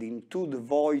located into the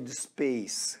void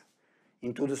space,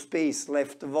 into the space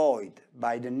left void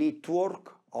by the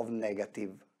network of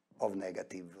negative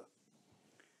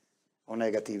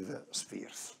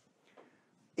spheres.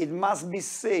 It must be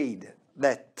said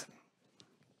that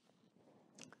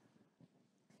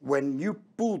when you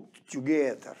put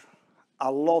together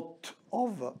a lot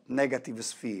of negative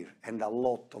sphere and a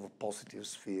lot of positive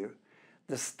sphere,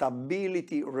 the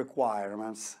stability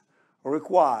requirements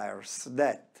requires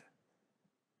that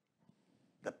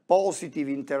the positive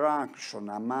interaction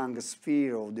among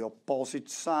spheres of the opposite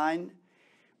sign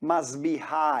must be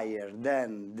higher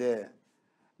than the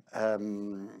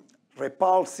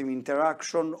repulsive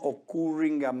interaction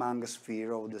occurring among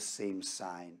spheres of the same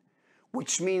sign,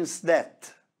 which means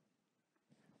that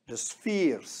the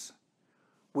spheres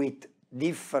with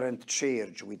different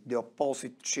charge, with the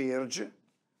opposite charge,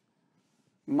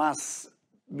 must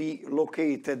be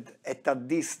located at a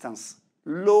distance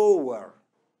lower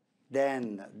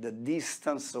than the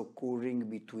distance occurring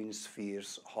between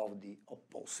spheres of the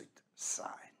opposite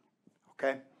sign.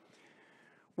 Okay?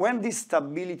 When this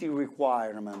stability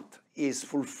requirement is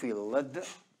fulfilled,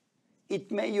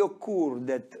 it may occur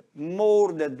that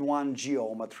more than one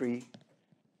geometry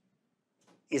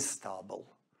is stable,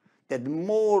 that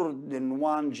more than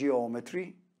one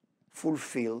geometry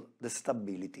fulfill the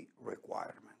stability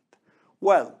requirement.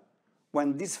 Well,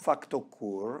 when this fact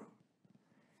occurs,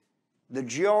 the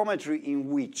geometry in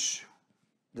which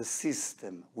the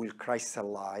system will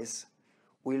crystallize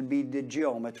will be the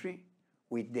geometry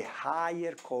with the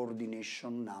higher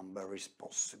coordination number is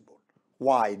possible.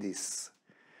 Why this?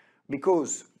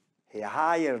 Because the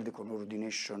higher the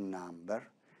coordination number,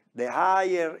 the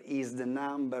higher is the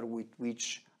number with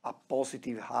which a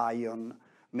positive ion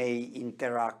may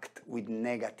interact with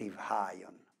negative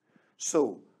ion.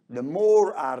 So the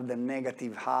more are the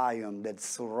negative ions that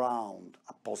surround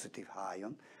a positive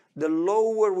ion, the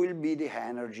lower will be the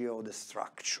energy of the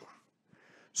structure.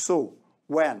 So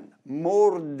when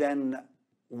more than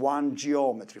one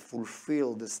geometry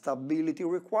fulfills the stability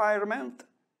requirement,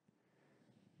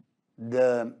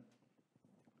 the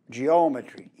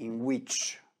geometry in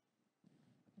which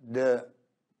the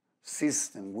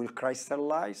system will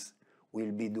crystallize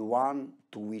will be the one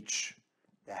to which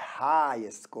the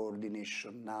highest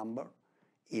coordination number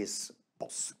is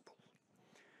possible.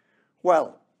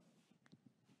 Well,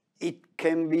 it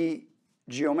can be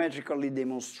geometrically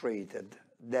demonstrated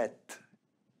that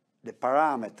the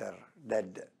parameter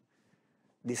that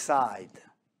decide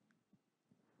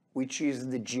which is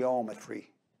the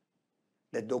geometry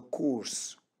that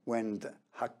occurs when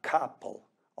a couple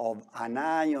of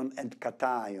anion and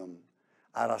cation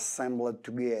are assembled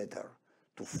together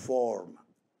to form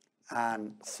a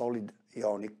solid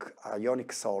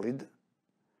ionic solid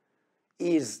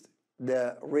is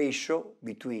the ratio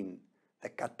between the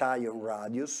cation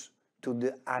radius to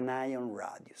the anion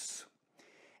radius.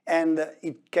 And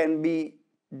it can be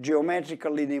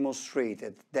geometrically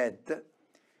demonstrated that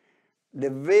the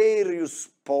various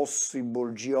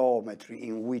possible geometry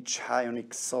in which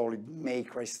ionic solid may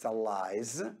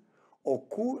crystallize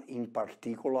occur in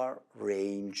particular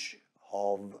range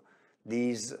of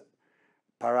this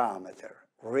parameter,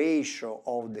 ratio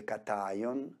of the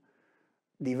cation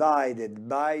divided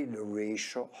by the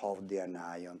ratio of the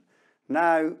anion.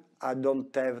 Now I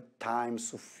don't have time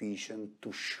sufficient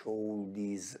to show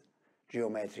this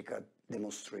geometrical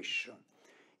demonstration.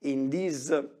 In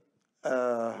this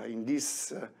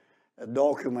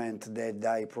document that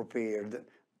I prepared,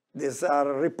 these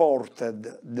are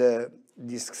reported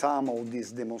some of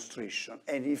this demonstration,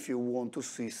 and if you want to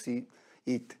see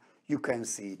it, you can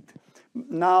see it.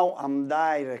 Now I'm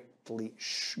directly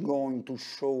going to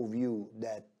show you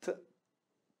that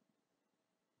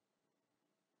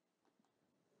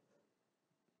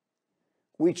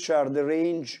which are the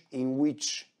range in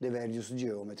which the various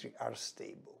geometry are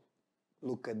stable.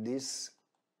 Look at this.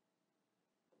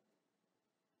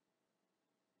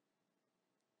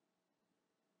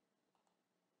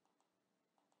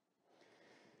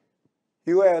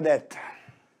 You have that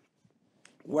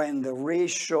when the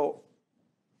ratio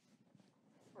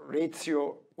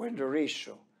radius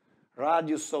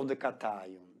of the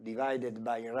cation divided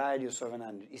by radius of an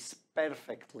anion is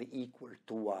perfectly equal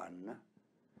to 1,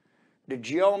 the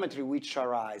geometry which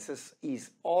arises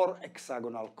is or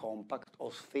hexagonal compact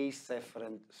or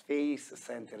face-centered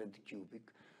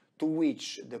cubic, to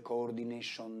which the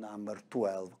coordination number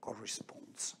 12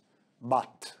 corresponds.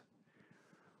 But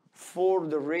for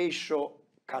the ratio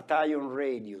cation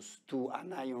radius to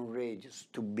anion radius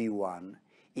to be 1,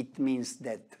 it means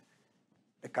that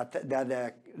the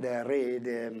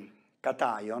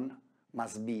cation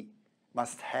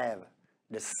must have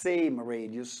the same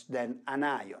radius than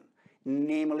anion,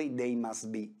 namely they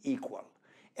must be equal,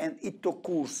 and it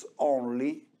occurs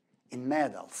only in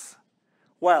metals.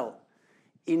 Well,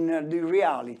 in the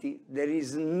reality there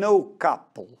is no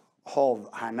couple of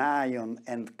anion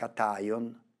and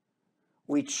cation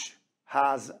which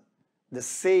has the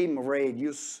same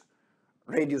radius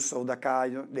of the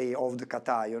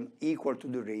cation equal to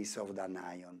the radius of the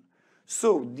anion.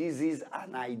 So this is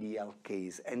an ideal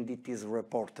case, and it is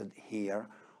reported here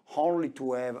only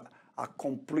to have a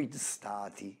complete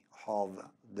study of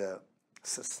the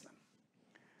system.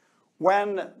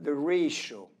 When the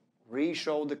ratio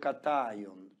of the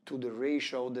cation to the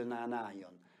ratio of the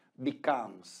anion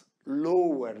becomes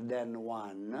lower than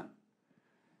 1,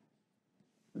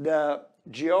 the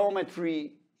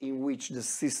geometry in which the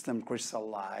system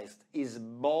crystallized is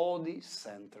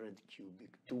body-centered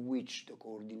cubic, to which the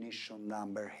coordination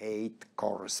number 8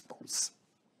 corresponds.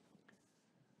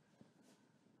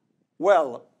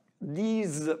 Well,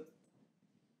 this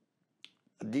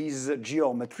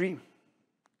geometry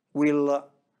will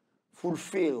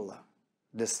fulfill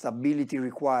the stability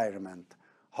requirement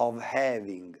of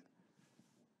having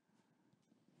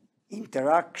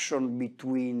interaction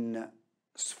between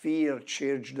sphere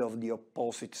charged of the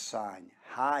opposite sign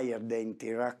higher than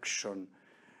interaction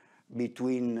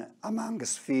among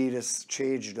spheres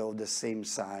charged of the same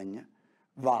sign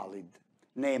valid,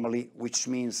 namely, which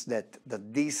means that the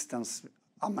distance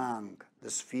among the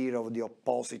sphere of the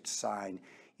opposite sign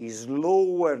is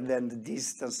lower than the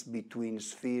distance between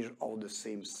spheres of the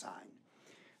same sign.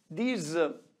 This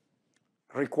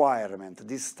requirement,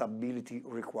 this stability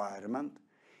requirement,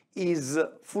 is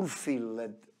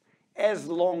fulfilled as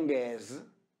long as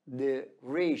the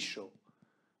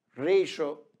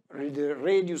the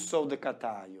radius of the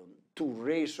cation to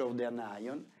ratio of the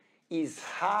anion is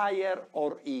higher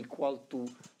or equal to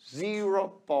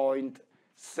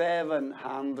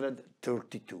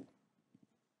 0.732.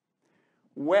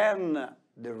 When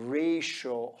the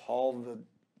ratio of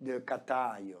the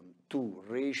cation to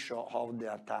ratio of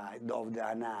the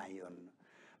anion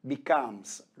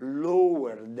becomes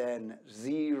lower than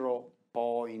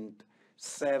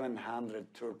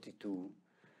 0.732,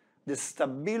 the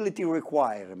stability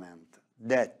requirement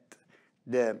that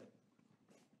the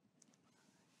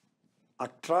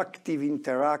attractive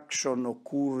interaction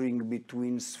occurring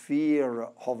between spheres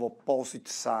of opposite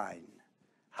sign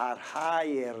are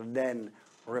higher than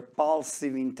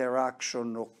repulsive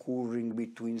interaction occurring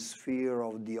between spheres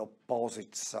of the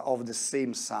opposites of the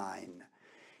same sign,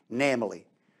 namely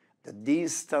the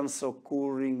distance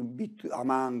occurring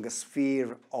among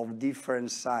spheres of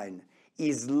different sign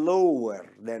is lower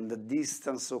than the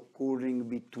distance occurring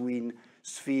between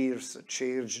spheres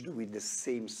charged with the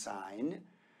same sign,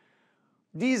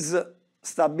 this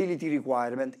stability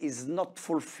requirement is not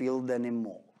fulfilled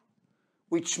anymore,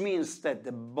 which means that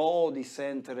the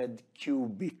body-centered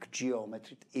cubic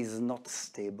geometry is not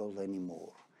stable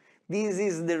anymore. This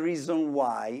is the reason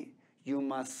why you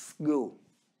must go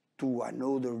to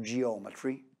another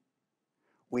geometry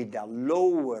with a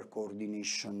lower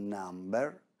coordination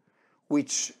number,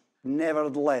 which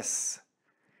nevertheless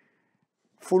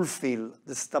fulfill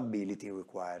the stability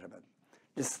requirement.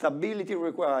 The stability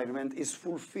requirement is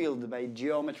fulfilled by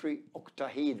geometry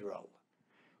octahedral,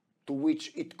 to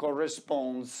which it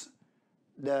corresponds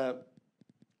the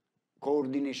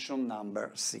coordination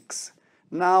number 6.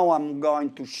 Now I'm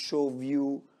going to show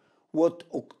you what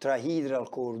octahedral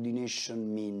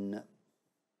coordination mean.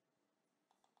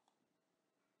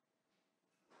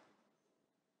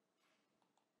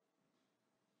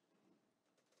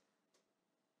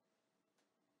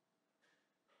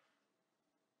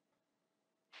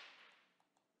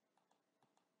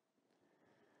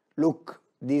 Look,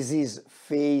 this is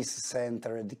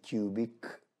face-centered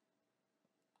cubic,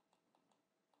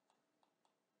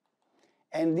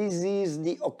 and this is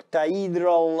the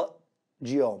octahedral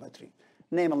geometry.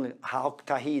 Namely, an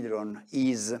octahedron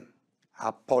is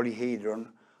a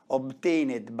polyhedron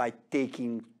obtained by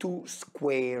taking two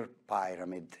square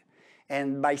pyramids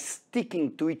and by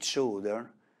sticking to each other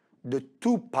the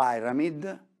two pyramids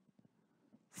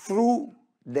through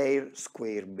their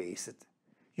square bases.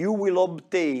 You will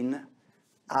obtain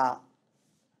a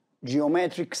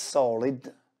geometric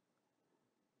solid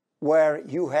where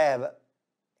you have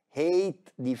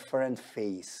 8 different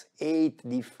faces, 8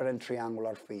 different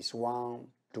triangular faces, 1,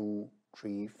 2,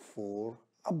 3, 4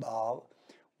 above,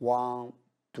 1,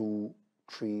 2,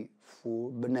 3,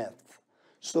 4 beneath.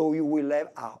 So you will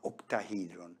have an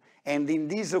octahedron. And in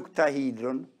this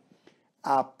octahedron,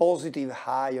 a positive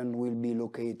ion will be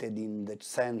located in the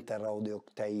center of the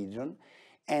octahedron,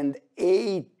 and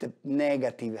 8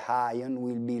 negative ions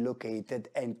will be located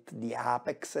at the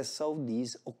apexes of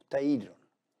this octahedron.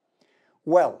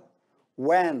 Well,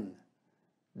 when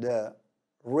the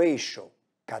ratio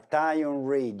cation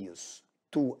radius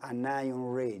to anion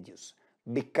radius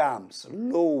becomes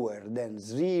lower than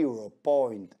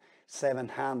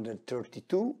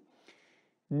 0.732,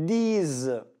 this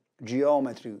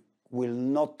geometry will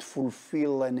not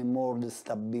fulfill anymore the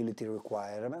stability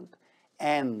requirement,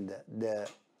 and the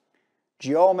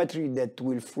geometry that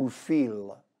will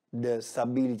fulfill the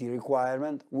stability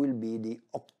requirement will be the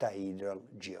octahedral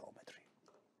geometry.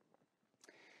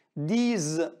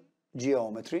 This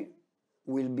geometry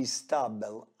will be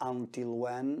stable until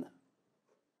when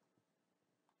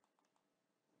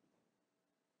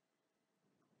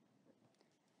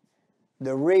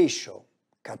the ratio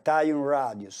cation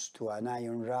radius to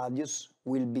anion radius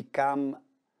will become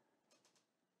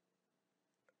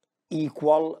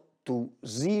equal to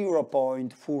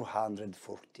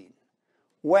 0.414.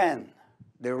 When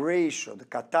the ratio, the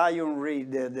cation,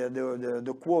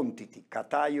 the quantity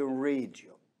cation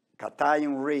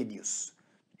radius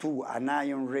to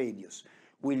anion radius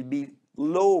will be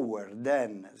lower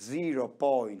than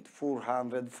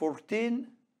 0.414,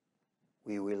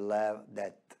 we will have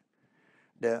that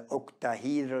the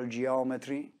octahedral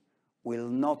geometry will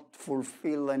not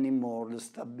fulfill anymore the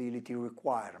stability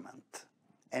requirement,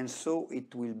 and so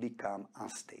it will become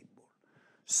unstable.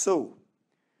 So,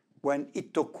 when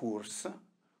it occurs,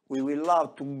 we will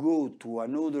have to go to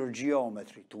another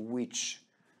geometry to which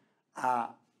a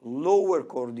lower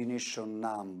coordination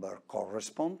number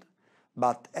corresponds,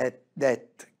 but at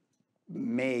that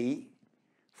may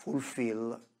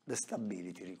fulfill the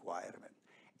stability requirement.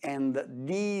 And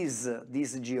this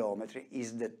geometry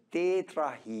is the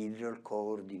tetrahedral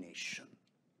coordination.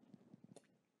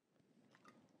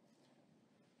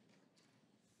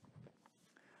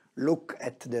 Look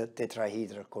at the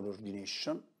tetrahedral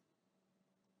coordination.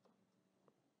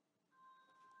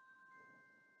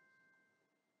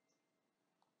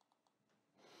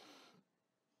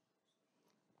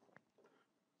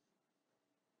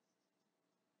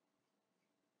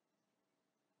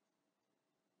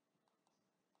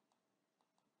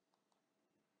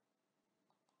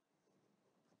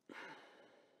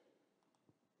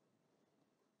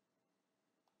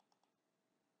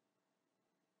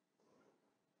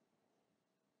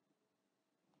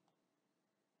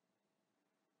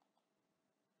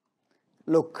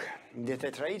 Look, in the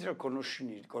tetrahedral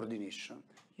coordination,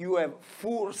 you have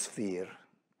four spheres.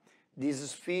 These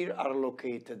spheres are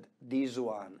located, this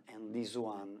one and this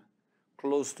one,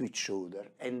 close to each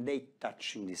other, and they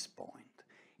touch in this point.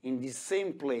 In this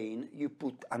same plane, you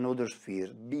put another sphere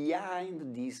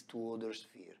behind these two other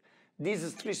spheres.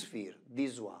 These three spheres,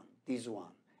 this one,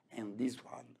 and this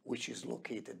one, which is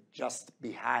located just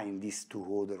behind these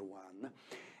two other ones,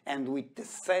 and with the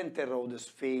center of the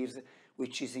spheres,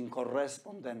 which is in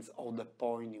correspondence of the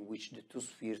point in which the two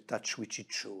spheres touch with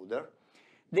each other,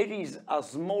 there is a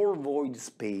small void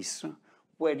space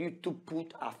where you to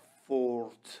put a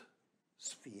fourth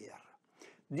sphere.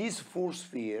 This fourth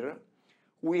sphere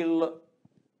will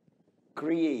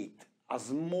create a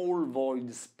small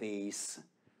void space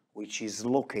which is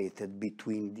located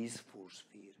between these four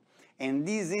spheres. And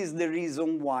this is the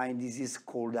reason why this is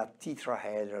called a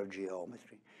tetrahedral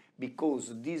geometry,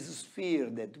 because this sphere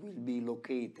that will be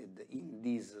located in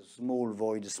this small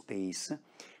void space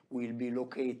will be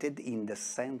located in the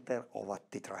center of a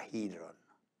tetrahedron.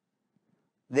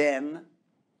 Then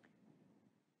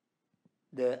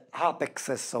the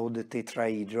apexes of the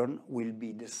tetrahedron will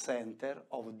be the center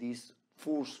of this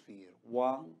four sphere,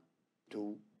 1,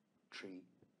 2, 3,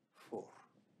 4.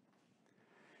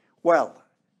 Well,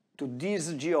 to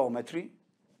this geometry,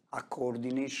 a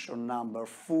coordination number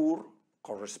 4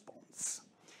 corresponds.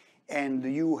 And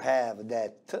you have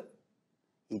that,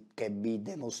 it can be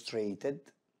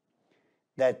demonstrated,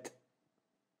 that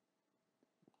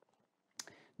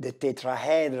the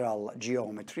tetrahedral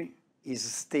geometry is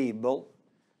stable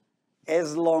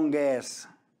as long as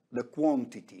the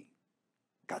quantity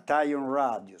cation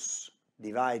radius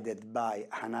divided by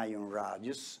anion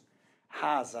radius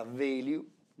has a value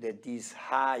that is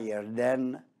higher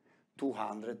than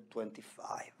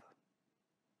 225.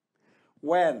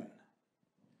 When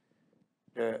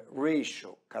the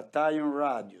ratio cation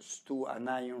radius to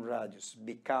anion radius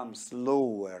becomes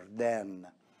lower than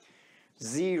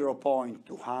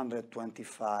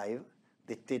 0.225,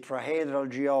 the tetrahedral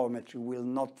geometry will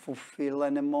not fulfill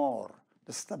anymore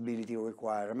the stability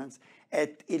requirements,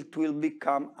 and it will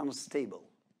become unstable.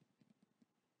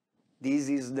 This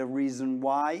is the reason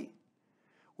why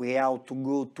we have to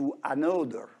go to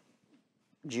another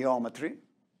geometry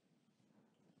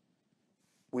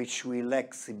which will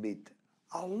exhibit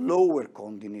a lower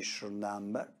coordination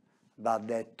number, but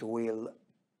that will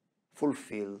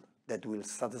fulfill, that will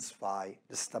satisfy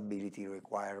the stability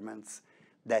requirements,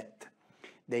 that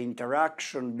the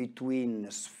interaction between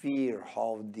a sphere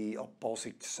of the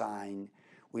opposite sign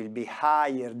will be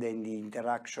higher than the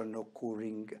interaction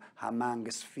occurring among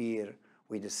a sphere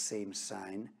with the same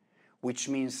sign, which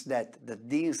means that the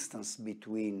distance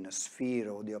between a sphere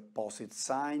of the opposite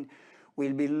sign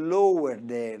will be lower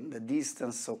than the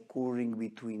distance occurring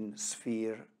between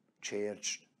spheres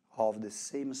charged of the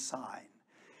same sign.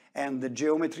 And the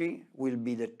geometry will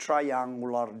be the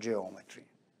triangular geometry.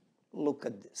 Look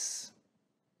at this.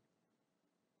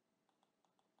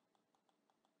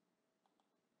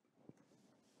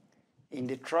 In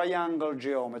the triangle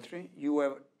geometry, you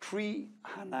have 3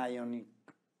 anionic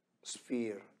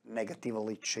spheres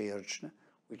negatively charged,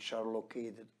 which are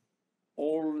located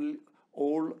all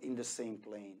in the same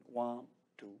plane, 1,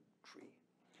 2, 3.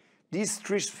 These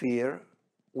 3 spheres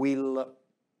will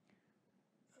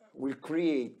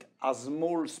create a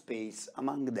small space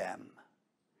among them,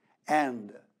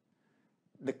 and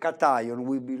the cation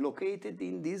will be located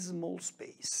in this small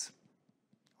space.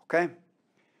 Okay?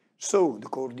 So the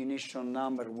coordination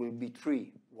number will be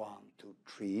 3, 1, 2,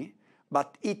 3,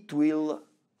 but it will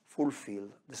fulfill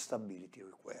the stability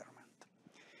requirement.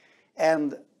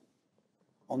 And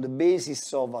on the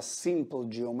basis of a simple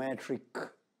geometric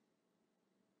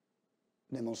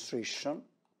demonstration,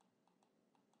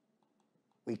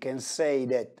 we can say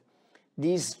that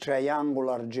this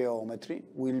triangular geometry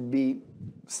will be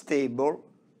stable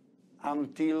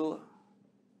until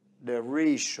the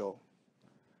ratio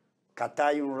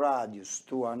cation radius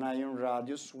to anion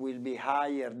radius will be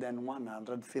higher than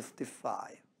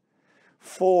 155.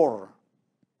 For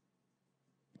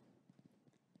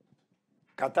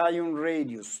cation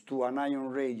radius to anion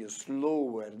radius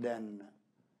lower than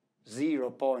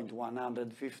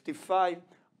 0.155,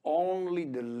 only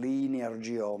the linear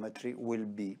geometry will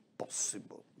be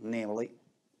possible, namely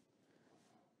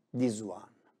this one.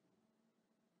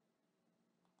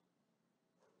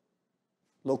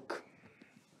 Look,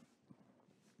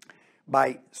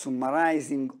 by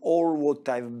summarizing all what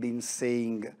I've been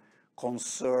saying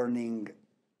concerning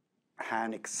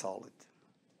Hanneck solid,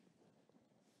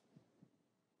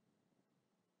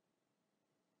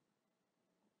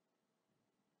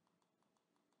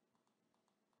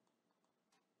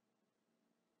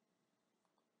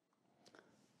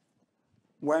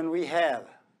 when we have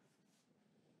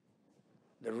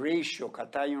the ratio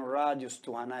cation radius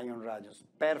to anion radius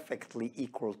perfectly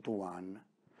equal to 1,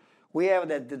 we have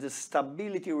that the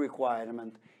stability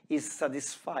requirement is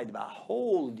satisfied by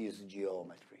all this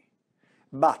geometry.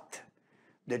 But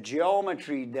the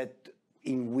geometry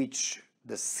in which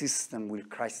the system will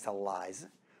crystallize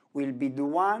will be the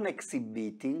one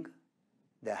exhibiting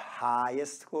the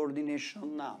highest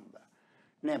coordination number.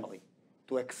 Namely,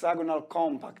 to hexagonal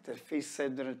compact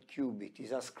face-centered qubit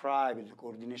is ascribed the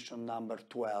coordination number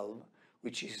 12,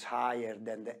 which is higher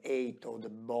than the 8 of the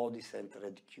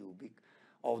body-centered cubic,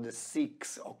 of the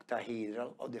 6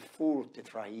 octahedral, of the 4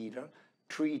 tetrahedral,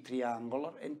 3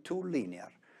 triangular, and 2 linear.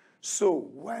 So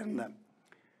when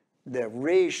the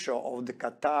ratio of the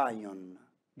cation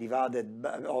divided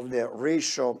by, of the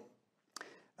ratio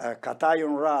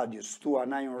cation radius to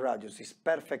anion radius is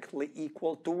perfectly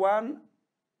equal to 1,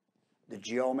 the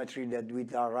geometry that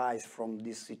will arise from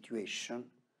this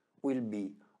situation will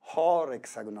be or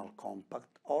hexagonal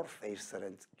compact or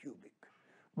face-centered cubic.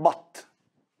 But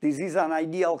this is an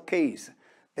ideal case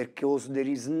because there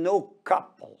is no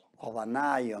couple of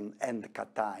anion and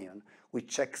cation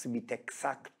which exhibit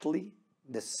exactly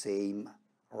the same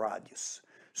radius.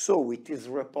 So it is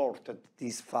reported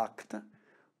this fact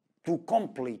to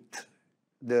complete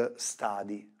the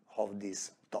study of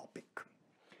this topic.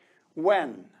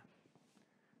 When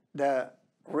the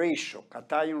ratio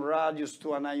cation radius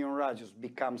to anion radius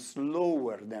becomes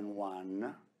lower than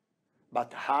 1,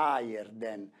 but higher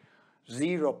than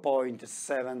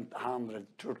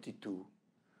 0.732,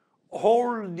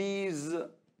 all these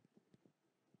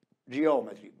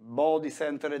geometry,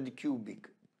 body-centered cubic,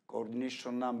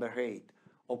 coordination number 8,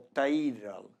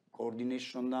 octahedral,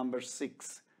 coordination number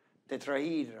 6,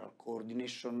 tetrahedral,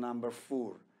 coordination number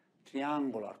 4,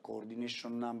 triangular,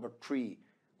 coordination number 3,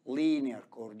 linear,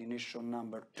 coordination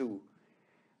number 2,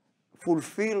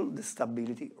 fulfill the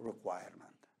stability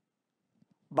requirement.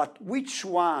 But which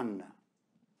one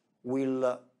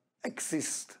will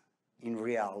exist in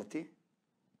reality?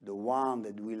 The one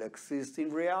that will exist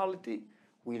in reality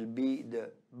will be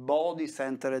the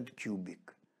body-centered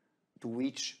cubic, to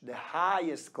which the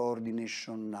highest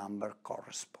coordination number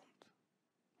corresponds.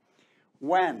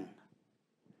 When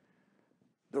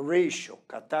the ratio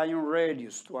cation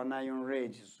radius to anion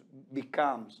radius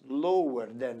becomes lower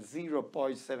than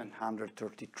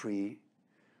 0.733,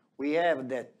 we have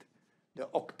that the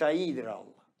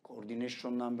octahedral,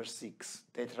 coordination number 6,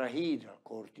 tetrahedral,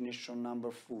 coordination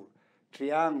number 4,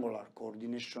 triangular,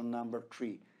 coordination number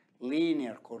 3,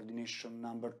 linear, coordination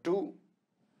number 2,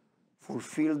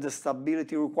 fulfill the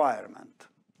stability requirement.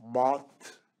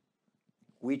 But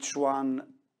which one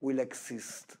will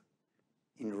exist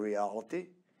in reality?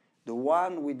 The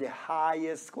one with the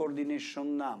highest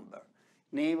coordination number,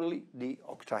 namely the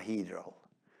octahedral.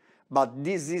 But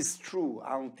this is true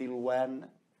until when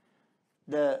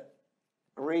the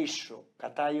ratio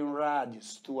cation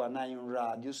radius to anion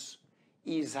radius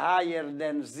is higher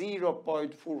than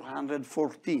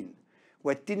 0.414.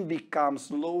 When it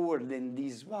becomes lower than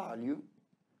this value,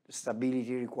 the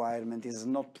stability requirement is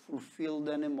not fulfilled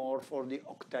anymore for the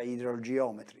octahedral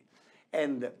geometry.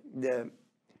 And the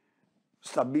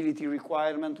stability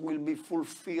requirement will be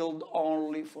fulfilled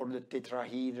only for the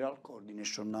tetrahedral,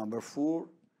 coordination number 4,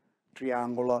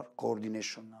 triangular,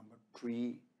 coordination number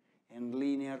 3, and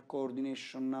linear,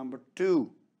 coordination number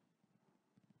 2.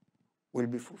 Will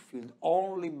be fulfilled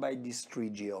only by these 3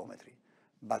 geometry.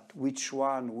 But which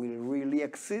one will really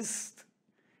exist?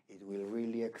 It will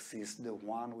really exist the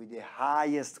one with the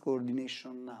highest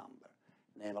coordination number,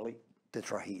 namely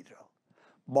tetrahedral.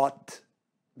 But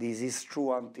this is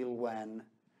true until when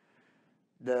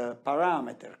the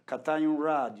parameter cation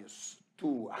radius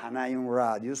to anion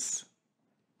radius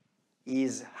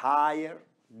is higher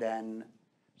than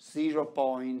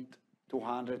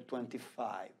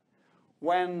 0.225.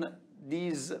 when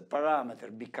this parameter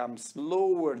becomes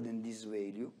lower than this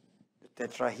value, the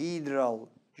tetrahedral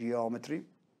geometry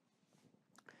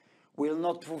will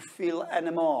not fulfill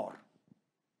anymore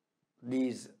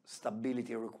this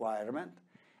stability requirement,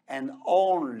 and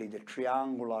only the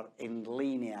triangular and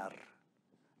linear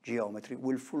geometry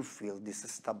will fulfill this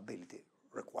stability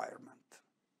requirement.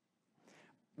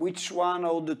 Which one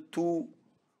of the two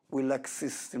will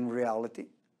exist in reality?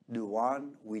 The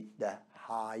one with the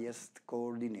highest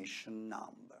coordination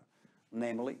number,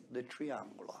 namely the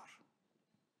triangular.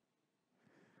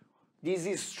 This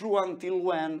is true until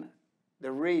when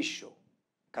the ratio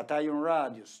cation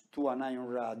radius to anion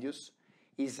radius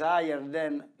is higher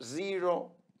than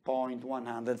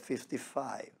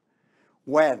 0.155.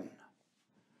 When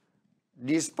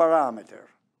this parameter,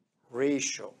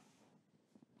 ratio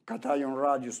cation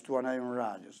radius to anion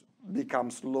radius,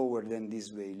 becomes lower than this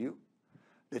value,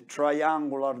 the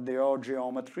triangular DO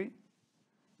geometry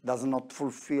does not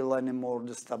fulfill anymore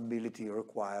the stability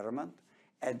requirement,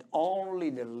 and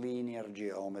only the linear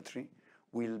geometry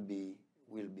will be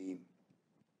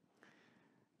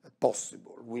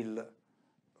possible, will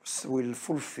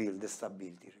fulfill the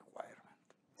stability requirement.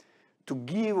 To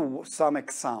give some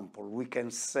example, we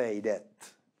can say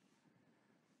that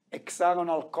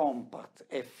hexagonal compact,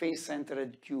 a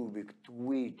face-centered cubic to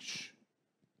which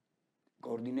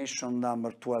coordination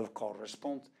number 12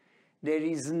 corresponds, there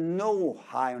is no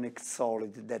ionic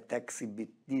solid that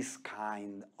exhibits this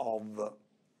kind of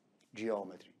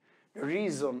geometry. The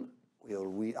reason I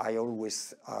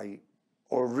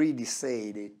already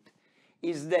said it,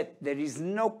 is that there is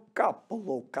no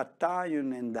couple of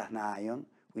cation and anion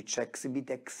which exhibit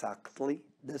exactly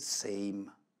the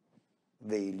same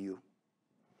value.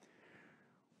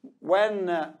 When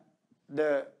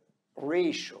the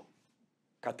ratio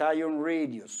cation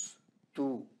radius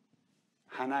to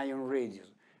anion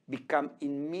radius become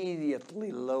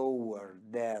immediately lower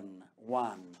than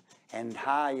 1 and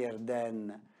higher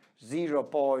than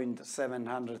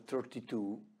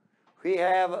 0.732, we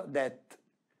have that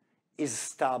is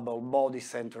stable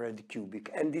body-centered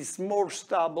cubic and is more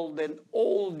stable than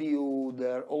all the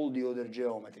other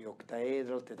geometry,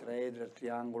 octahedral, tetrahedral,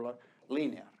 triangular,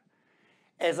 linear.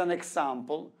 As an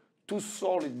example, two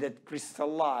solids that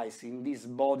crystallize in this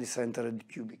body-centered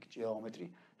cubic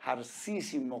geometry are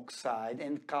cesium oxide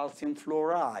and calcium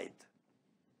fluoride.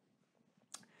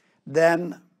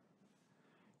 Then,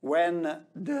 when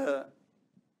the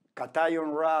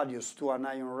cation radius to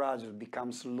anion radius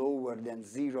becomes lower than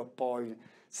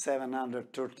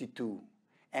 0.732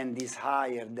 and is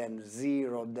higher than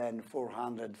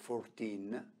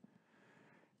 414,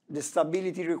 the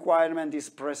stability requirement is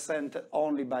presented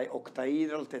only by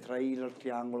octahedral, tetrahedral,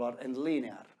 triangular, and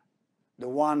linear. The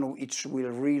one which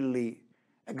will really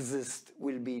exist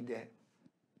will be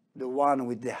the one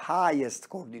with the highest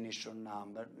coordination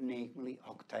number, namely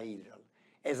octahedral.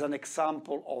 As an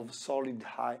example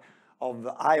of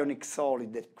ionic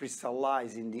solid that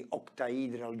crystallize in the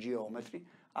octahedral geometry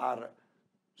are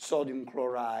sodium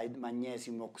chloride,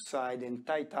 magnesium oxide, and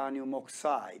titanium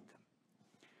oxide.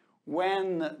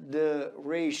 When the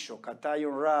ratio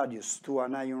cation radius to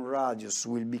anion radius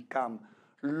will become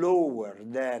lower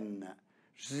than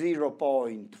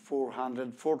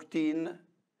 0.414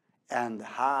 and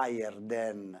higher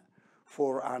than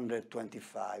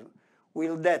 425,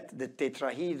 will that the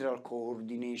tetrahedral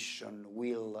coordination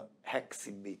will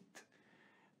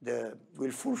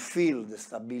fulfill the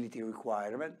stability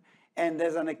requirement. And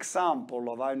as an example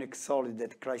of ionic solid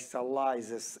that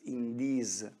crystallizes in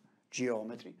this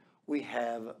geometry, we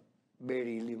have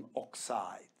beryllium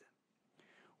oxide.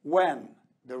 When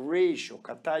the ratio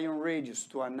cation radius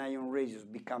to anion radius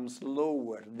becomes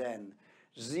lower than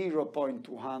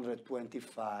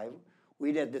 0.225,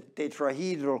 we that the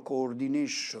tetrahedral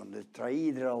coordination, the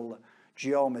trihedral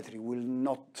geometry will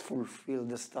not fulfill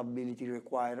the stability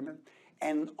requirement,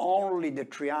 and only the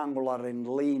triangular and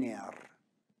linear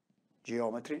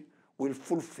geometry will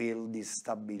fulfill this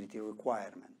stability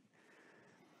requirement.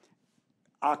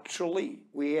 Actually,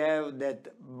 we have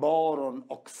that boron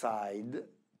oxide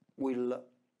will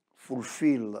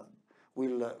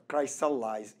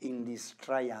crystallize in this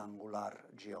triangular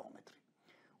geometry.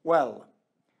 Well,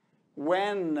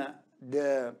 when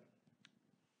the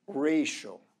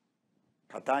ratio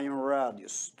cation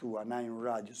radius to anion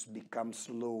radius becomes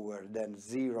lower than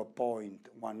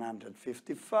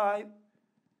 0.155,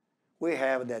 we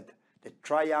have that the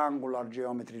triangular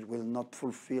geometry will not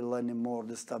fulfill anymore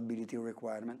the stability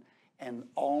requirement, and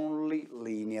only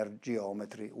linear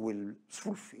geometry will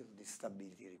fulfill the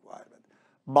stability requirement.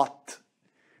 But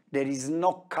there is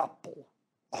no couple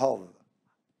of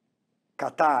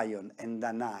cation and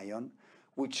anion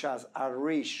which has a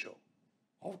ratio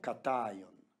of cation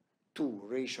to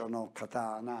ratio of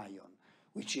cation,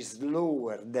 which is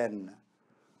lower than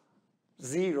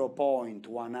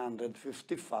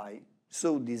 0.155,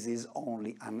 so this is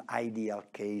only an ideal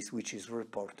case which is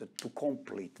reported to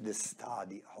complete the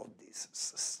study of this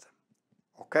system.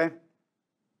 Okay?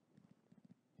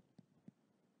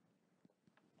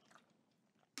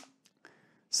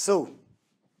 So,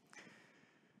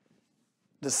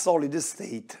 the solid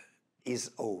state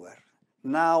is over.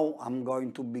 Now I'm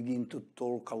going to begin to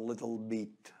talk a little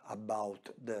bit about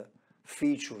the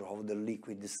feature of the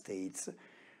liquid states.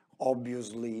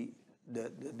 Obviously,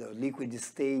 the liquid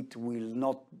state will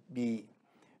not be,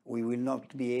 we will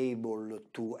not be able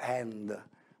to end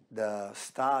the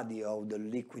study of the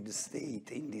liquid state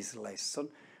in this lesson,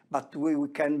 but we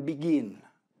can begin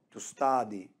to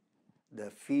study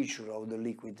the feature of the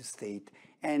liquid state,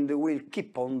 and we'll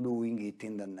keep on doing it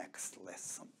in the next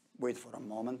lesson. Wait for a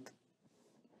moment.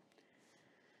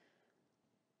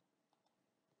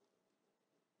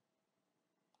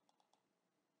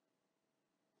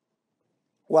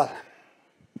 Well,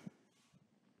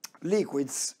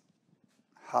 liquids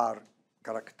are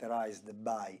characterized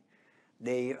by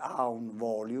their own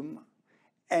volume,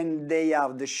 and they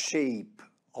have the shape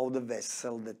of the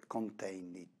vessel that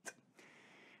contained it.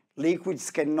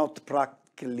 Liquids cannot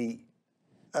practically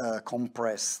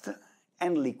compressed,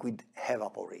 and liquid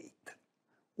evaporate.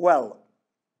 Well,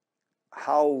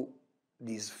 how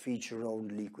this feature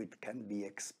of liquid can be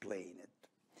explained?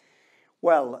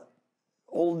 Well,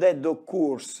 all that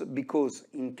occurs because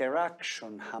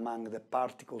interaction among the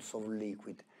particles of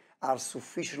liquid are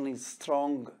sufficiently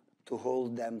strong to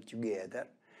hold them together,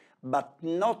 but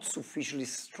not sufficiently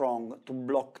strong to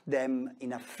block them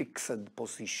in a fixed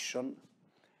position,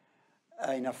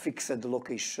 in a fixed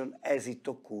location, as it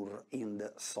occurs in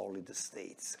the solid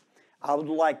states. I would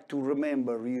like to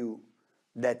remember you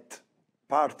that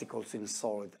particles in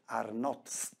solid are not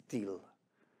still.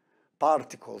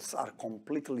 Particles are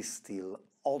completely still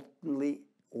only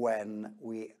when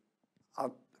we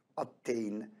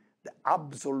attain the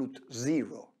absolute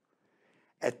zero.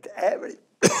 At every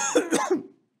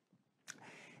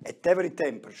at every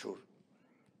temperature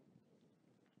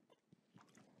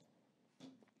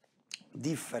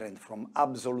different from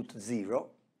absolute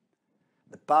zero,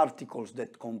 the particles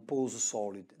that compose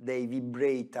solid, they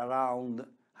vibrate around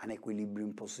an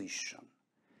equilibrium position.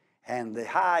 And the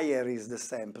higher is the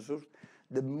temperature,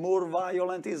 the more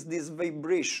violent is this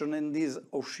vibration and this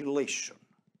oscillation.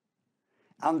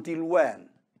 Until when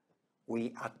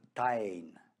we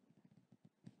attain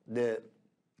the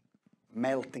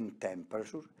melting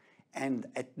temperature, and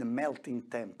at the melting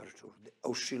temperature, the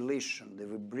oscillation, the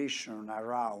vibration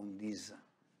around this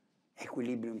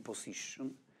equilibrium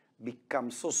position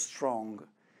becomes so strong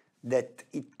that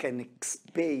it can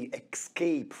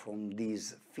escape from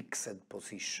this fixed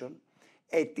position,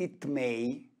 and it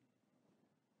may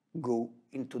go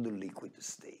into the liquid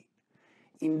state.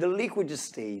 In the liquid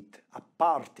state, a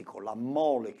particle, a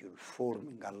molecule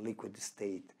forming a liquid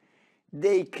state,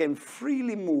 they can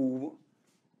freely move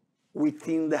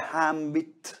within the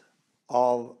ambit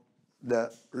of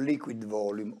the liquid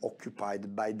volume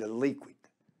occupied by the liquid.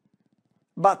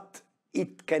 But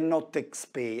it cannot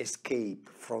escape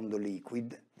from the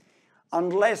liquid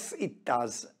unless it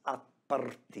has a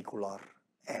particular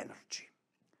energy.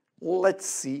 Let's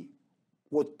see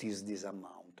what is this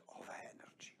amount of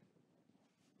energy.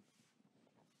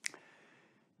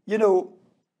 You know,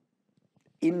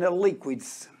 in the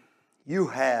liquids, you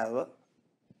have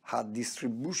a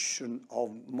distribution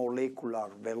of molecular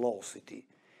velocity,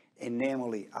 and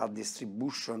namely a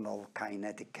distribution of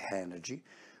kinetic energy,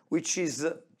 which is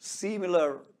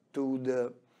similar to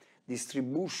the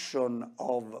distribution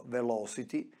of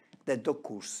velocity that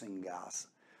occurs in gas.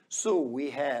 So we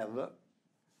have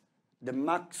the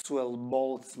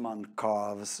Maxwell-Boltzmann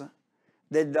curves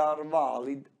that are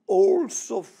valid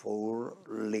also for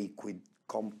liquid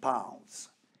compounds.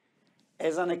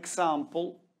 As an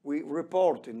example, we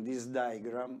report in this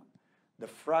diagram the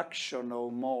fraction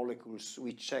of molecules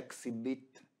which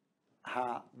exhibit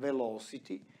a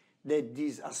velocity that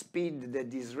is a speed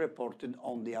that is reported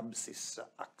on the abscissa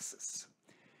axis.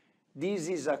 This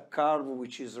is a curve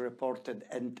which is reported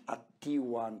at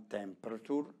T1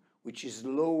 temperature, which is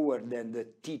lower than the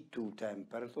T2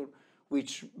 temperature,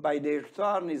 which by their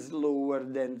turn is lower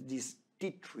than this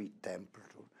T3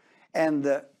 temperature.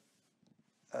 And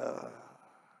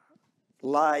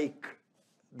like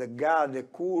the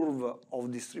curve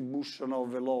of distribution of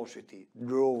velocity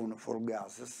drawn for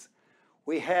gases,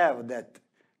 we have that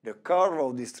the curve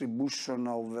of distribution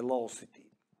of velocity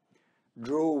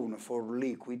drawn for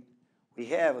liquid, we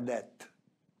have that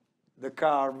the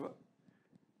curve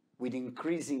with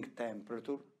increasing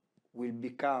temperature will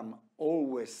become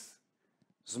always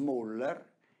smaller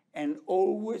and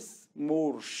always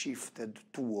more shifted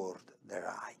toward the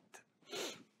right.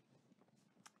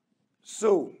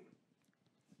 So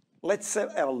let's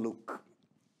have a look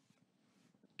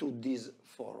to this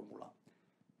formula.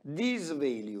 This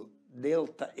value,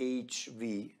 delta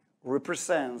HV,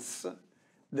 represents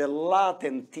the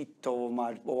latent heat of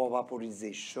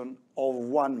vaporization of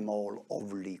 1 mole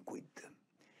of liquid.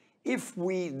 If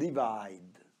we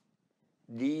divide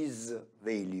this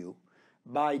value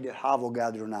by the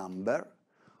Avogadro number,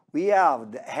 we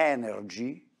have the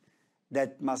energy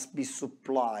that must be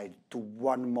supplied to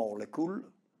one molecule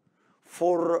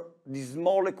for this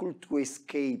molecule to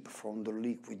escape from the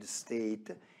liquid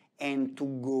state and to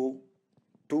go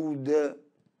to the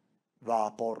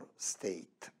vapor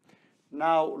state.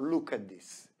 Now look at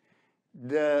this.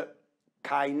 The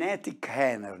kinetic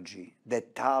energy that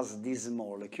has this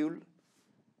molecule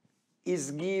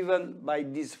is given by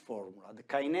this formula. The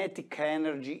kinetic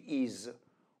energy is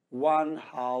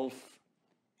 1/2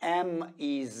 m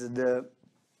is the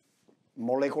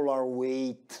molecular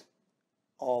weight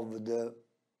of the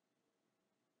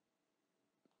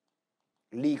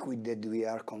liquid that we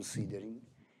are considering,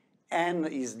 n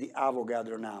is the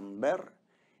Avogadro number,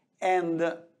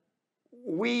 and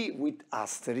V with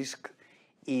asterisk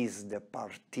is the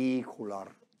particular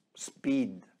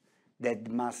speed that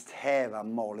must have a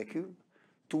molecule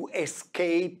to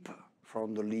escape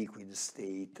from the liquid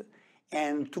state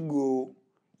and to go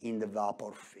in the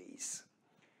vapor phase.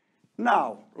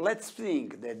 Now, let's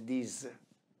think that this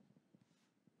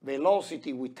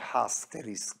velocity with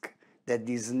asterisk that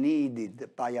is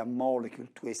needed by a molecule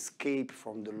to escape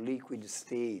from the liquid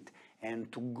state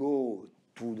and to go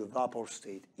to the vapor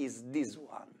state is this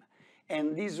one.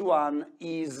 And this one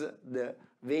is the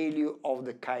value of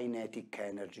the kinetic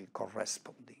energy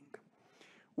corresponding.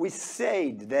 We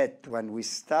said that when we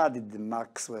studied the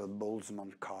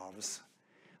Maxwell-Boltzmann curves,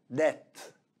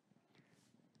 that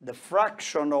the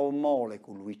fraction of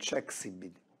molecule which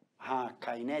exhibit a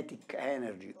kinetic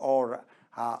energy or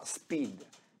a speed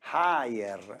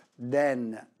higher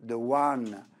than the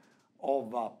one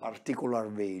of a particular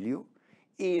value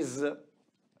is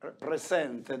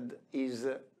represented, is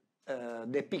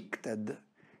depicted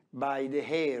by the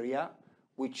area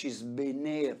which is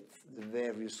beneath the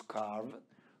various curve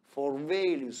for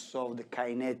values of the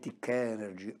kinetic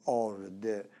energy or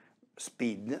the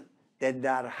speed that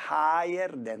are higher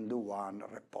than the one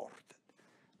reported.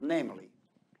 Namely,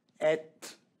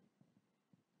 at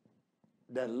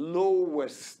the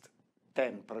lowest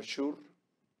temperature,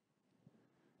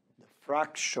 the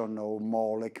fraction of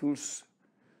molecules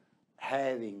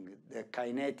having the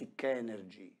kinetic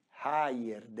energy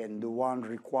higher than the one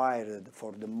required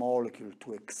for the molecule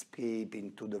to escape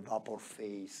into the vapor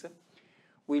phase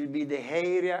will be the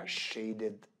area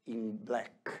shaded in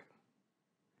black.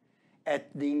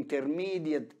 At the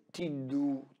intermediate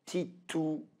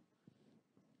T2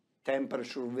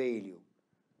 temperature value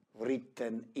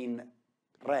written in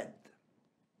red,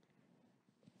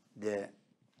 the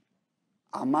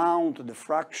amount, the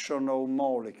fraction of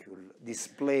molecule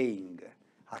displaying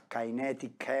a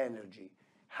kinetic energy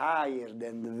higher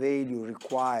than the value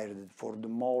required for the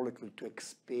molecule to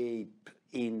escape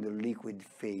in the liquid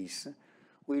phase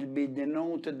will be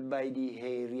denoted by the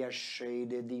area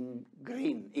shaded in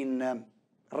green, in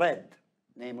red,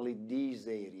 namely this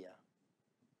area.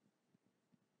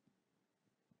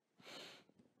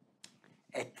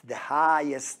 At the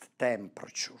highest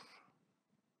temperature,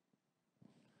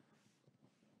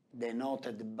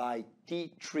 denoted by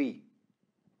T3,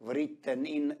 written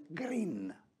in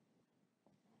green,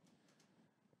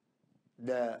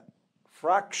 the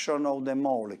fraction of the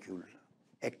molecule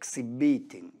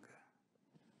exhibiting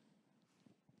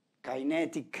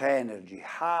kinetic energy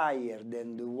higher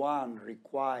than the one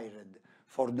required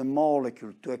for the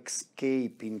molecule to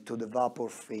escape into the vapor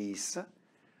phase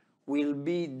will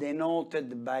be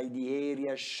denoted by the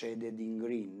area shaded in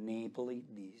green, namely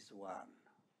this one.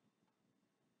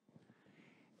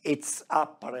 It's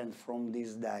apparent from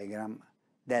this diagram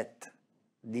that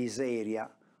this area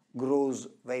grows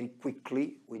very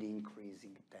quickly with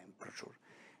increasing temperature.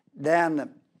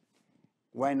 Then,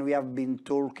 when we have been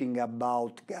talking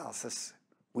about gases,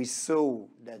 we saw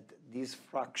that this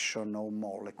fraction of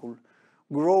molecule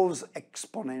grows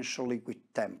exponentially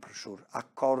with temperature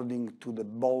according to the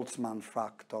Boltzmann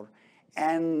factor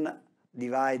n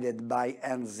divided by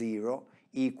n0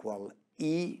 equal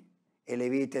E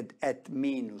elevated at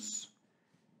minus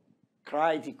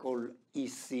critical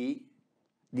EC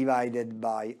divided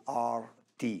by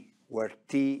RT, where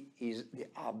T is the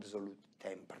absolute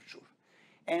temperature.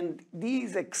 And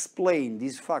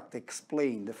this fact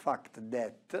explain the fact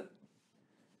that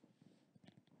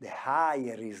the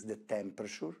higher is the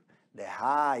temperature, the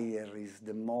higher is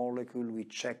the molecule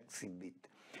which exhibit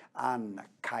an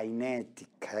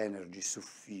kinetic energy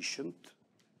sufficient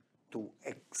to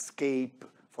escape,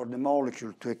 for the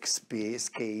molecule to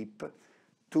escape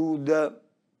to the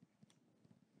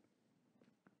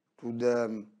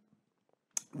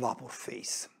vapor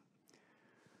phase.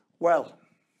 Well,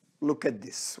 look at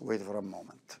this, wait for a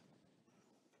moment.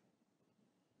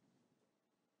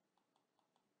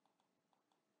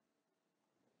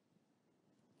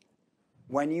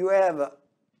 When you have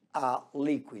a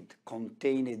liquid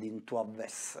contained into a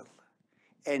vessel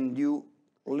and you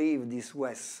leave this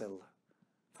vessel,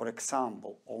 for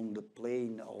example, on the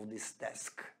plane of this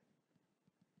desk,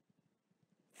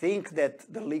 think that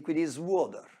the liquid is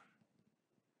water.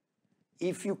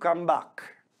 If you come back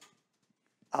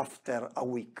after a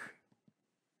week,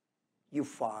 you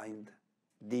find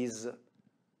this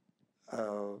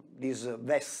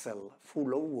vessel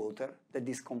full of water that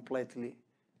is completely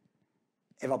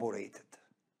evaporated.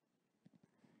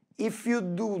 If you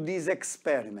do this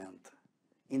experiment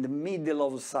in the middle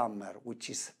of summer, which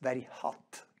is very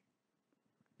hot,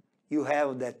 you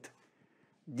have that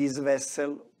this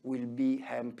vessel will be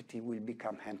empty, will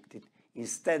become empty.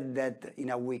 Instead that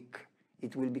in a week,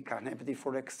 it will become empty,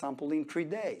 for example, in 3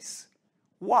 days.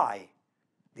 Why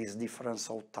this difference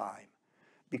of time?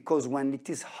 Because when it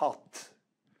is hot,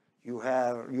 you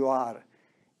are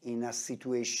in a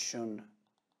situation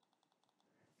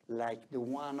like the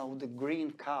one of the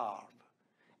green curve,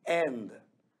 and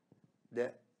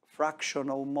the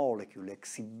fractional molecule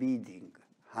exhibiting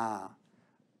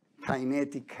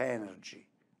kinetic energy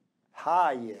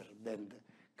higher than the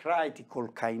critical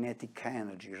kinetic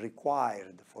energy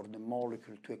required for the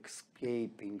molecule to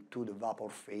escape into the vapor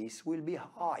phase will be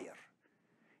higher.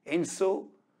 And so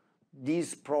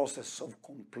this process of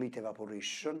complete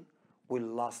evaporation will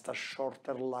last a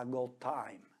shorter lag of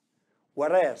time.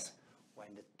 Whereas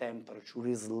when the temperature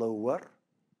is lower,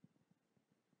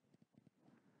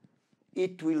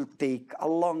 it will take a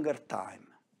longer time.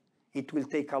 It will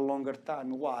take a longer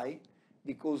time. Why?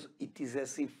 Because it is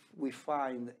as if we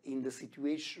find in the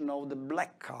situation of the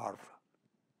black curve,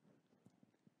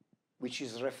 which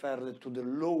is referred to the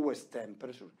lowest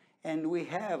temperature, and we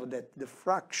have that the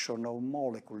fraction of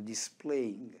molecule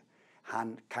displaying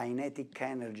and kinetic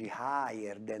energy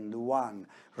higher than the one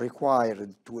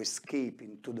required to escape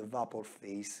into the vapor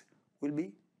phase will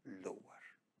be lower.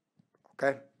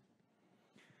 Okay?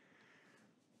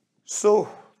 So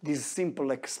this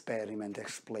simple experiment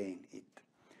explains it.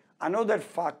 Another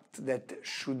fact that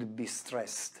should be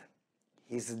stressed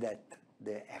is that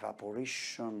the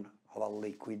evaporation of a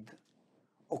liquid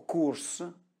occurs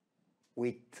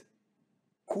with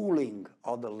cooling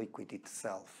of the liquid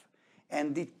itself.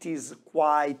 And it is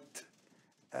quite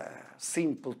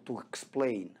simple to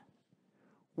explain.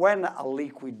 When a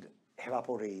liquid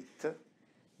evaporates,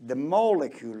 the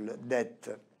molecule that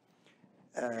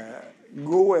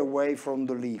go away from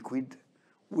the liquid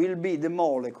will be the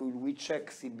molecule which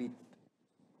exhibit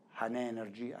an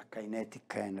energy, a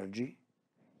kinetic energy,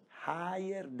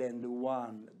 higher than the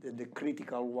one, the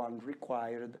critical one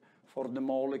required for the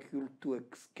molecule to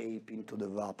escape into the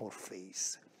vapor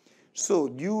phase. So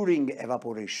during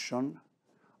evaporation,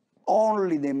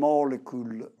 only the more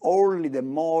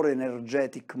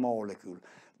energetic molecule,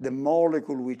 the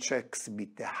molecule which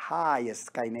exhibit the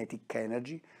highest kinetic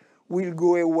energy, will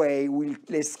go away, will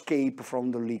escape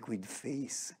from the liquid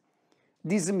phase.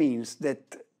 This means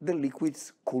that the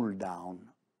liquids cool down.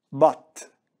 But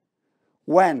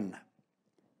when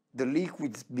the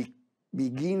liquid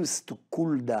begins to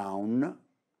cool down,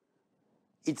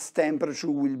 its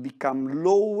temperature will become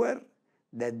lower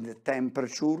than the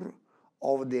temperature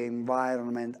of the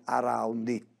environment around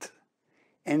it.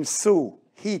 And so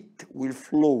heat will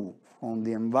flow from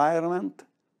the environment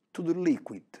to the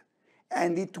liquid,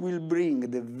 and it will bring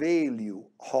the value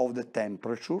of the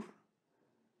temperature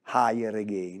higher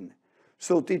again.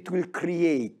 So it will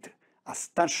create a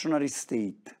stationary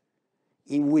state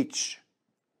in which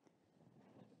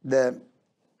the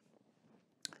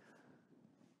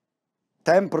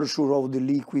temperature of the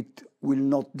liquid will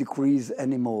not decrease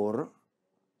anymore,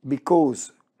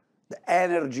 because the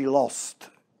energy lost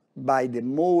by the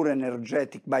most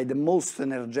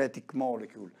energetic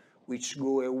molecule which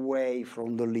go away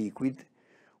from the liquid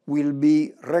will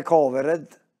be recovered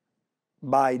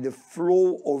by the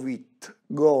flow of it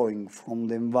going from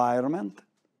the environment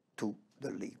to the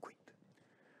liquid.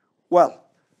 Well,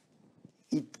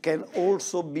 it can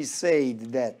also be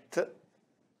said that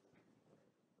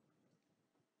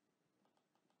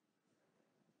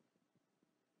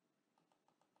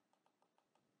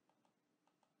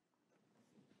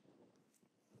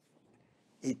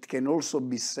it can also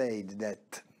be said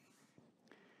that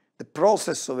the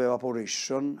process of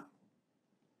evaporation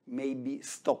may be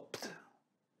stopped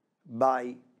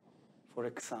by, for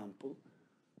example,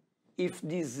 if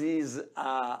this is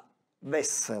a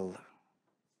vessel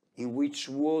in which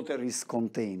water is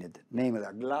contained, namely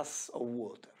a glass of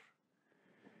water.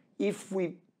 If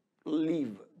we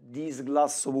leave this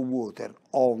glass of water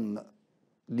on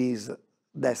this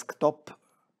desktop,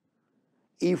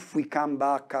 if we come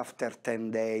back after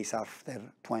 10 days,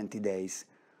 after 20 days,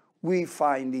 we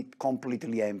find it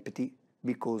completely empty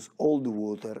because all the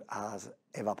water has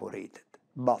evaporated.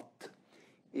 But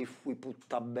if we put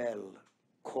a bell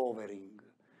covering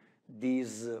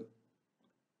this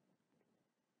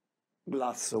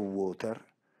glass of water,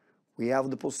 we have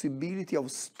the possibility of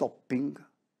stopping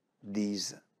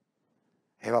this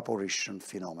evaporation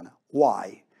phenomena.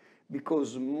 Why?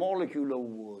 Because molecules of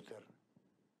water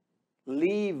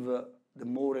leave the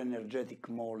more energetic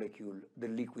molecule, the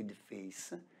liquid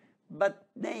phase, but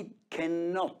they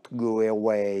cannot go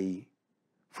away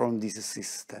from this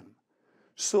system.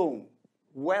 So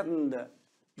when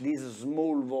this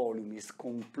small volume is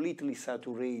completely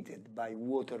saturated by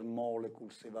water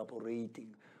molecules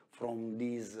evaporating from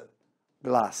this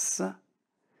glass,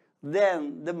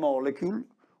 then the molecule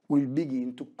will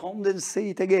begin to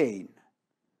condensate again.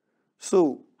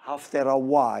 So after a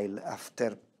while,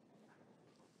 after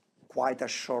quite a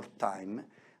short time,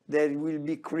 there will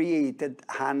be created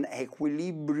an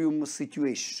equilibrium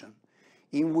situation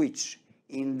in which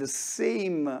in the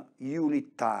same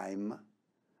unit time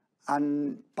a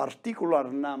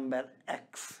particular number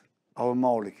x of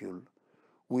molecule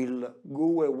will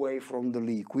go away from the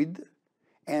liquid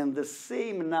and the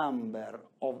same number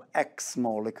of x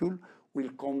molecule will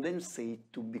condensate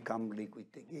to become liquid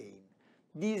again.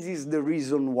 This is the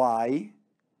reason why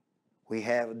we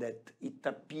have that it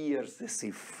appears as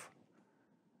if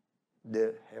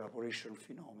the evaporation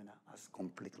phenomena has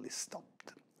completely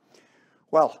stopped.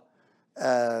 Well,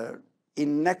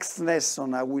 in next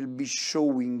lesson I will be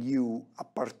showing you a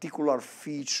particular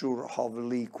feature of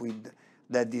liquid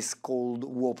that is called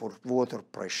water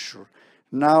pressure.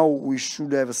 Now we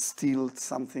should have still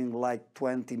something like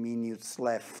 20 minutes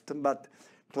left, but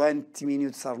 20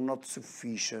 minutes are not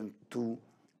sufficient to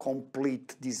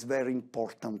complete this very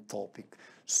important topic.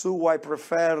 So I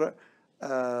prefer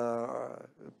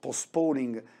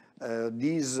postponing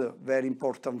this very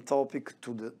important topic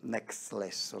to the next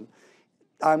lesson.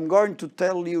 I'm going to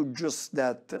tell you just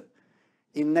that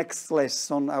in next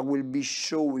lesson I will be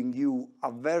showing you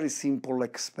a very simple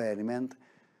experiment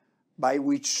by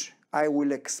which I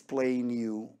will explain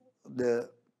you the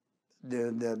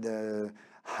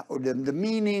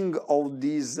meaning of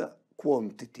this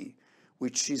quantity,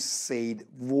 which is said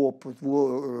vapor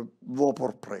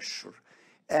pressure.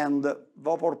 And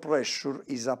vapor pressure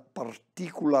is a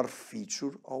particular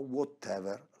feature of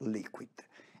whatever liquid.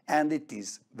 And it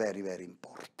is very, very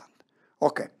important.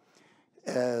 Okay,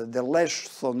 the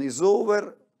lesson is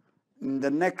over. In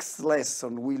the next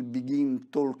lesson, we'll begin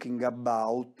talking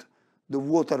about the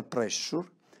water pressure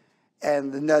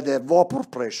and the vapor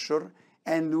pressure,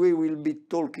 and we will be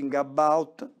talking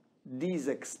about these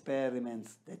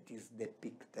experiments that is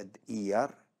depicted here,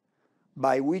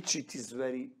 by which it is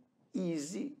very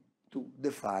easy to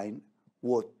define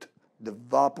what the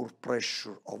vapor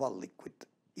pressure of a liquid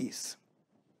is.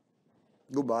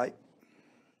 Goodbye.